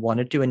like you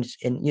wanted to, and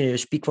you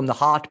speak from the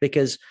heart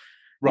because,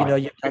 you've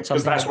done something.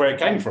 Because that's where it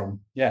came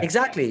from. Yeah,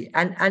 exactly.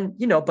 And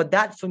but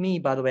that for me,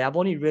 by the way, I've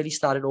only really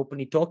started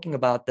openly talking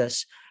about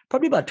this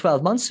probably about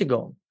 12 months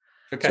ago.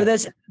 Okay.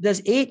 So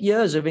there's 8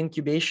 years of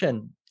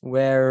incubation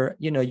where,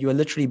 you are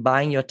literally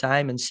buying your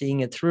time and seeing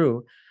it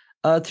through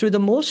the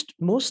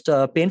most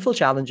painful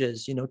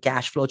challenges,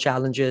 cash flow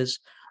challenges,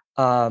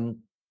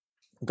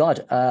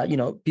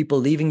 people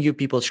leaving you,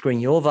 people screwing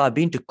you over. I've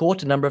been to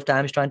court a number of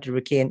times trying to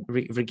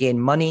regain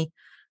money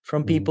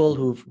from people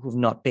who've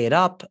not paid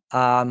up.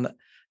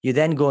 You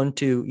then go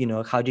into,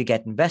 how do you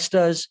get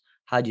investors?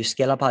 How do you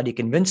scale up? How do you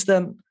convince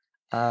them?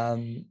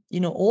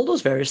 All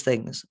those various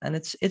things. And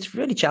it's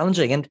really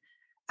challenging. And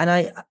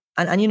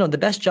the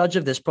best judge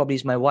of this probably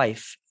is my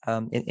wife,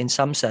 in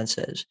some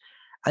senses.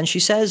 And she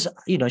says,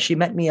 she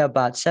met me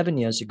about 7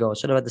 years ago,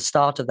 sort of at the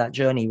start of that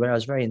journey where I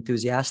was very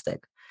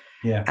enthusiastic.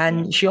 Yeah.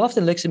 And she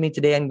often looks at me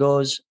today and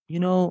goes,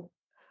 you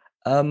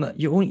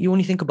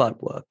only think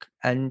about work,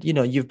 and,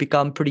 you've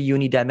become pretty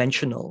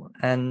unidimensional.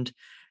 And,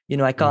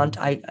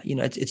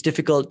 it's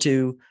difficult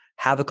to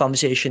have a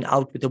conversation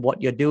out with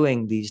what you're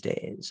doing these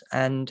days.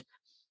 And,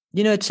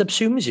 it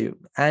subsumes you.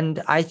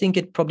 And I think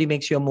it probably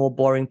makes you a more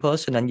boring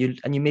person, and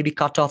you maybe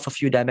cut off a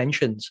few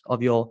dimensions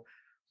of your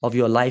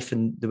life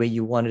and the way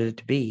you wanted it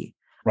to be.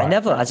 Right. I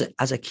never,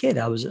 as a kid,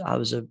 I was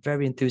a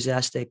very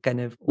enthusiastic, kind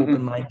of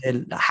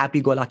open-minded,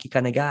 happy-go-lucky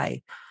kind of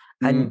guy,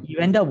 and you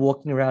end up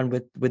walking around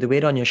with the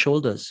weight on your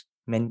shoulders.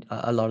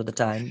 A lot of the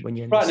time when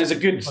you're right. There's a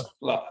good.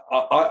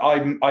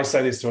 I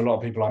say this to a lot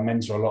of people I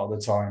mentor a lot of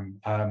the time,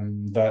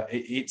 that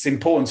it's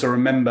important to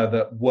remember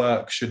that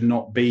work should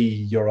not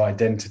be your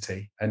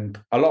identity, and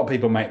a lot of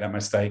people make that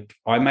mistake.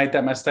 I made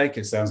that mistake.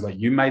 It sounds like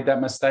you made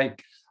that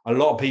mistake. A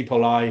lot of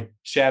people I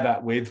share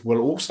that with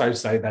will also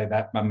say they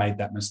made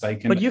that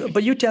mistake. But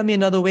you tell me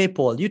another way,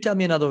 Paul. You tell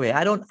me another way.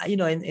 I don't,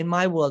 in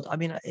my world, I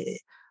mean,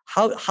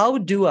 how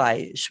do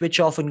I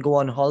switch off and go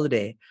on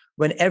holiday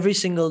when every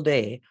single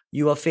day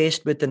you are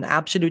faced with an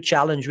absolute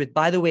challenge, which,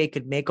 by the way,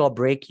 could make or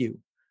break you?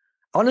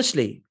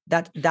 Honestly,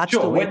 that's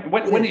sure. The way.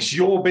 When it's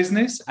your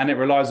business and it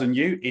relies on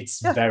you,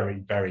 it's very,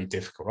 very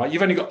difficult, right? You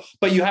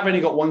have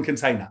only got one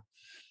container.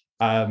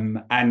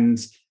 And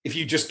if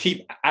you just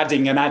keep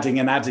adding and adding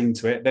and adding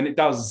to it, then it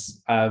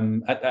does,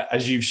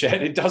 as you've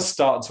shared, it does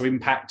start to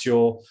impact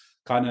your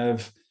kind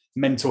of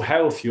mental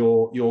health,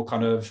 your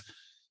kind of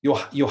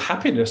your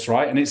happiness,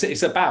 right? And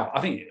it's about,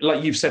 I think,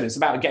 like you've said, it's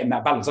about getting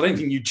that balance. I don't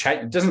think you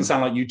change. It doesn't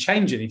sound like you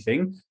change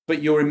anything,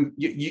 but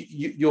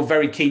you're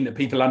very keen that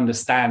people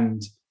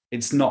understand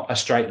it's not a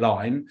straight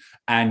line,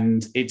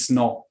 and it's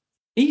not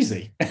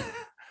easy.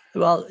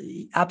 Well,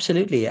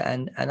 absolutely.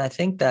 And I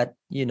think that,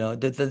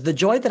 the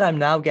joy that I'm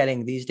now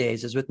getting these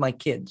days is with my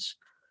kids,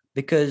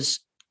 because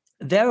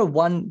they're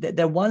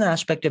one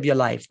aspect of your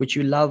life which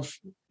you love,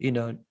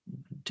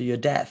 to your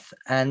death.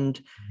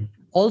 And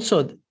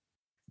also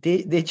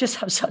they just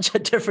have such a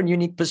different,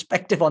 unique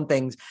perspective on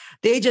things.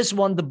 They just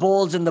want the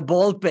balls in the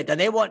ball pit, and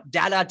they want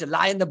Dada to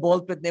lie in the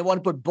ball pit, and they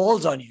want to put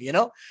balls on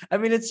you, I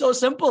mean, it's so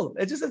simple.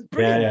 It's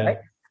brilliant, right?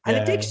 And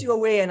it takes you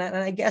away. And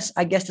I guess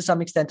to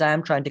some extent, I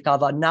am trying to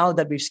carve out, now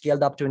that we've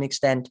scaled up to an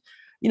extent,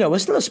 we're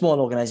still a small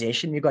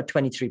organization. We've got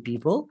 23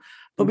 people,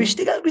 but we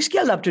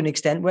scaled up to an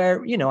extent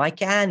where, I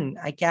can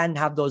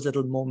have those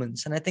little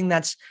moments. And I think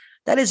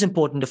that is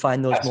important, to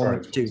find those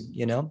moments too,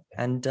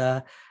 and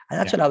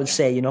that's what I would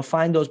say,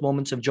 find those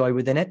moments of joy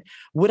within it.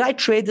 Would I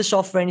trade this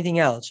off for anything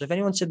else? So if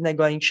anyone's sitting there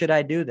going, should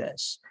I do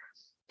this?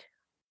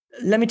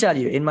 Let me tell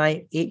you, in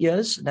my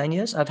 9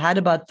 years, I've had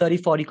about 30,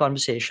 40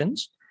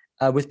 conversations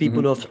with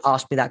people who have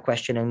asked me that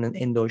question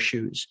in those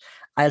shoes.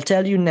 I'll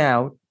tell you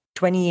now,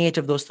 28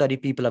 of those 30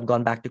 people have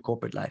gone back to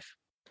corporate life.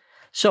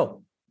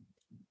 So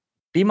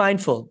be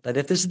mindful that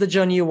if this is the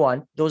journey you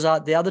want, those are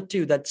the other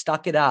two that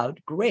stuck it out.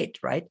 Great,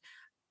 right?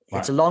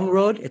 It's a long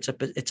road.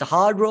 It's a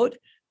hard road,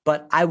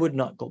 but I would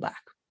not go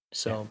back.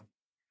 So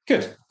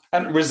good.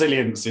 And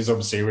resilience is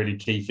obviously a really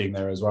key thing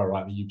there as well,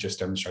 right? That you've just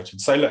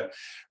demonstrated. So look,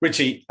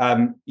 Ritchie,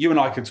 you and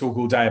I could talk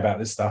all day about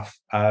this stuff,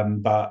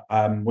 but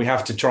we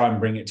have to try and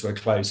bring it to a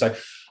close. So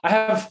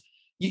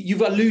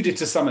you've alluded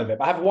to some of it,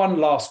 but I have one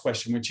last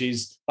question, which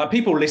is, like,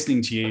 people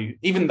listening to you,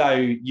 even though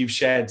you've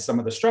shared some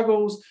of the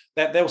struggles,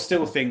 that they'll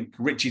still think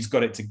Ritchie's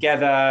got it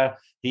together.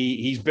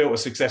 He's built a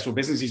successful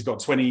business. He's got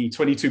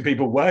 22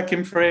 people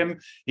working for him.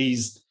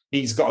 He's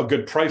got a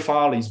good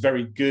profile. He's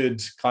very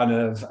good kind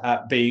of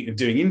at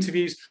doing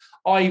interviews.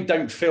 I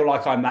don't feel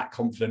like I'm that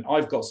confident.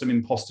 I've got some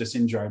imposter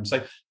syndrome.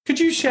 So could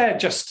you share,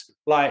 just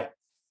like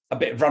a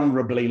bit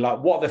vulnerably,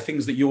 like, what are the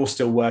things that you're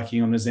still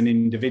working on as an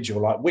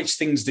individual? Like, which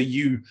things do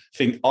you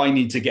think I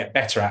need to get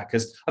better at?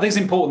 Because I think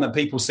it's important that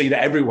people see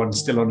that everyone's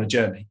still on a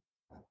journey.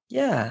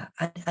 Yeah.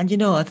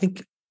 And I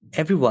think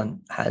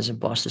everyone has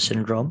imposter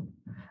syndrome.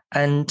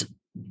 And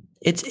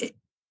it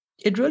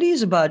really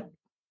is about,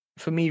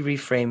 for me,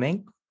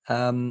 reframing.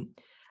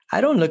 I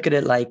don't look at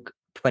it like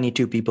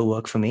 22 people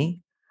work for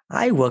me.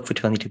 I work for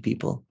 22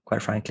 people,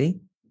 quite frankly.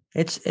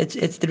 It's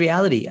the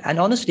reality. And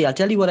honestly, I'll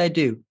tell you what I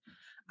do.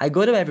 I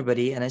go to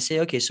everybody and I say,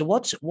 okay, so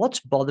what's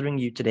bothering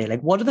you today?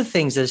 Like, what are the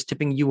things that's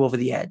tipping you over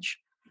the edge?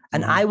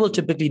 And I will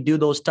typically do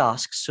those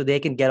tasks so they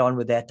can get on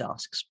with their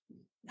tasks.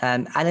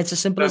 And it's as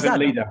simple as that.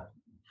 Leader.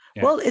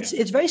 Yeah, well,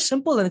 it's very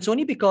simple. And it's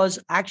only because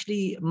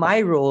actually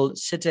my role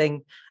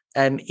sitting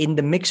in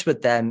the mix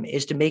with them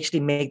is to actually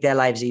make their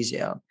lives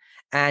easier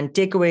and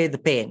take away the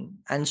pain.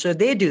 And so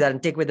they do that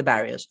and take away the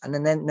barriers. And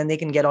then they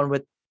can get on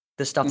with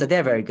the stuff that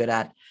they're very good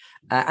at.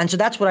 And so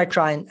that's what I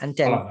try and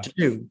tend to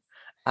do.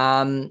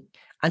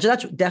 And so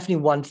that's definitely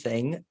one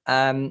thing.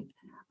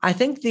 I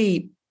think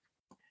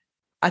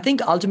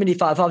ultimately,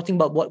 if I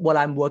think about what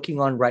I'm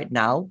working on right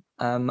now,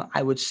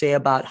 I would say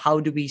about how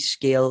do we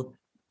scale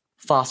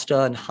faster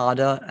and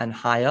harder and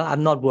higher. I've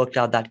not worked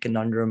out that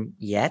conundrum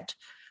yet.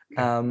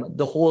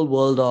 The whole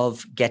world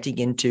of getting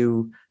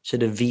into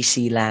sort of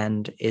VC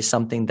land is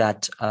something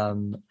that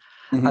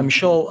I'm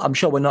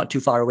sure we're not too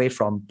far away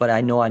from, but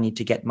I know I need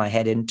to get my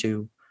head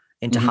into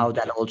how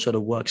that all sort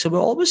of works. So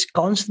we're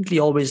constantly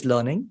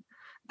learning.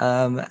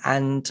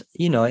 And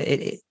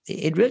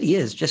it really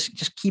is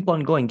just keep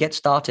on going, get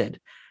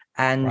started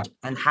and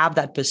have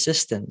that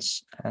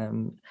persistence.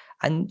 And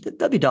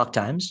there'll be dark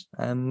times.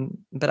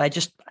 But I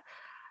just,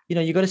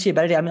 you got to see a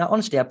better day. I mean,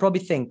 honestly, I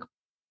probably think,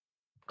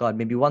 God,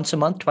 maybe once a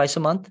month, twice a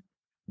month.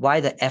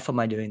 Why the F am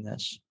I doing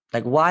this?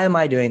 Like, why am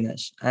I doing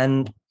this?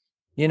 And,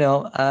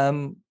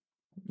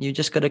 you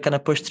just got to kind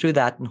of push through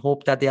that and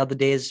hope that the other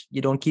days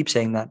you don't keep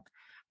saying that.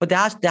 But there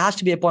has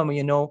to be a point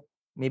where,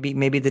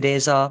 maybe the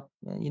days are,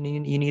 you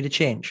need a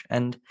change.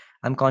 And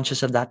I'm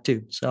conscious of that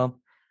too. So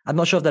I'm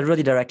not sure if that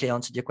really directly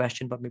answered your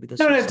question, but maybe this.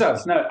 No, it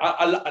does. No,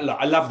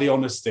 I love the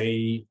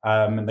honesty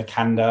and the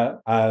candor,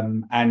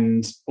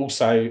 and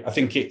also I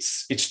think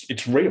it's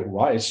real,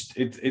 right?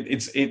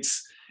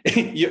 It's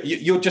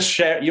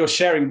you're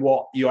sharing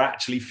what you're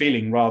actually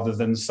feeling rather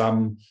than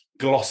some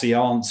glossy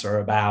answer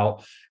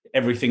about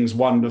everything's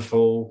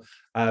wonderful,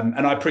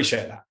 and I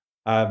appreciate that.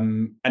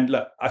 And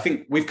look, I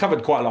think we've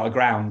covered quite a lot of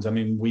ground. I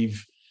mean,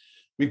 we've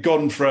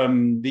gone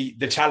from the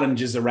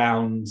challenges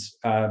around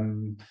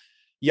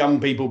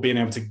young people being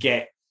able to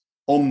get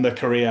on the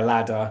career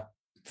ladder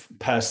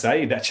per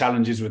se, their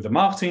challenges with the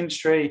marketing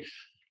industry,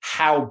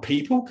 how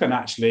people can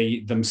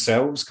actually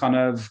themselves kind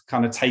of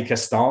take a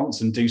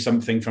stance and do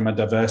something from a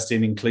diversity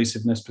and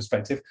inclusiveness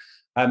perspective.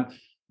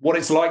 What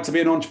it's like to be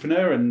an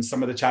entrepreneur and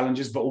some of the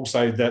challenges, but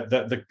also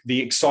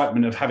the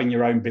excitement of having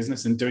your own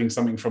business and doing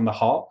something from the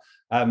heart.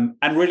 And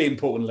really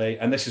importantly,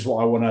 and this is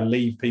what I want to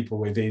leave people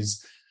with,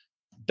 is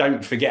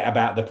don't forget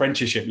about the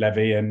apprenticeship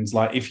levy. And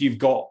like, if you've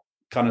got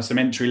kind of some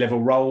entry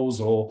level roles,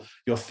 or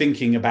you're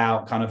thinking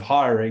about kind of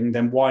hiring,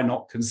 then why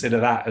not consider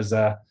that as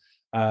a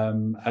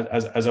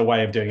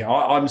way of doing it?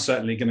 I'm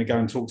certainly going to go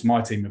and talk to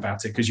my team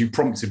about it, because you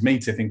prompted me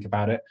to think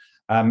about it.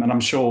 And I'm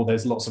sure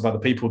there's lots of other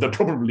people that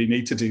probably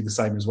need to do the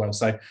same as well.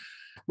 So,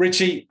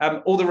 Ritchie,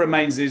 all that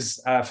remains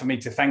is for me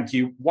to thank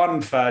you, one,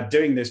 for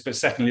doing this, but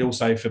secondly,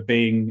 also for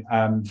being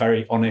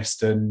very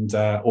honest and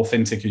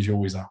authentic, as you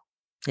always are.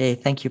 Hey,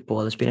 thank you,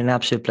 Paul. It's been an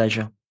absolute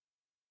pleasure.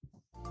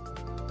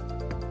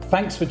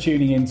 Thanks for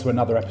tuning in to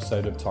another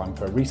episode of Time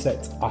for a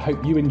Reset. I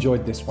hope you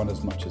enjoyed this one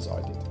as much as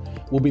I did.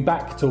 We'll be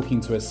back talking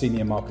to a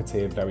senior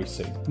marketeer very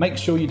soon. Make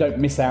sure you don't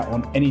miss out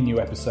on any new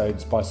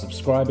episodes by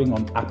subscribing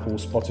on Apple,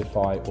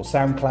 Spotify or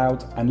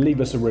SoundCloud, and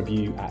leave us a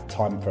review at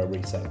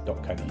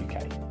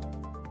timeforareset.co.uk.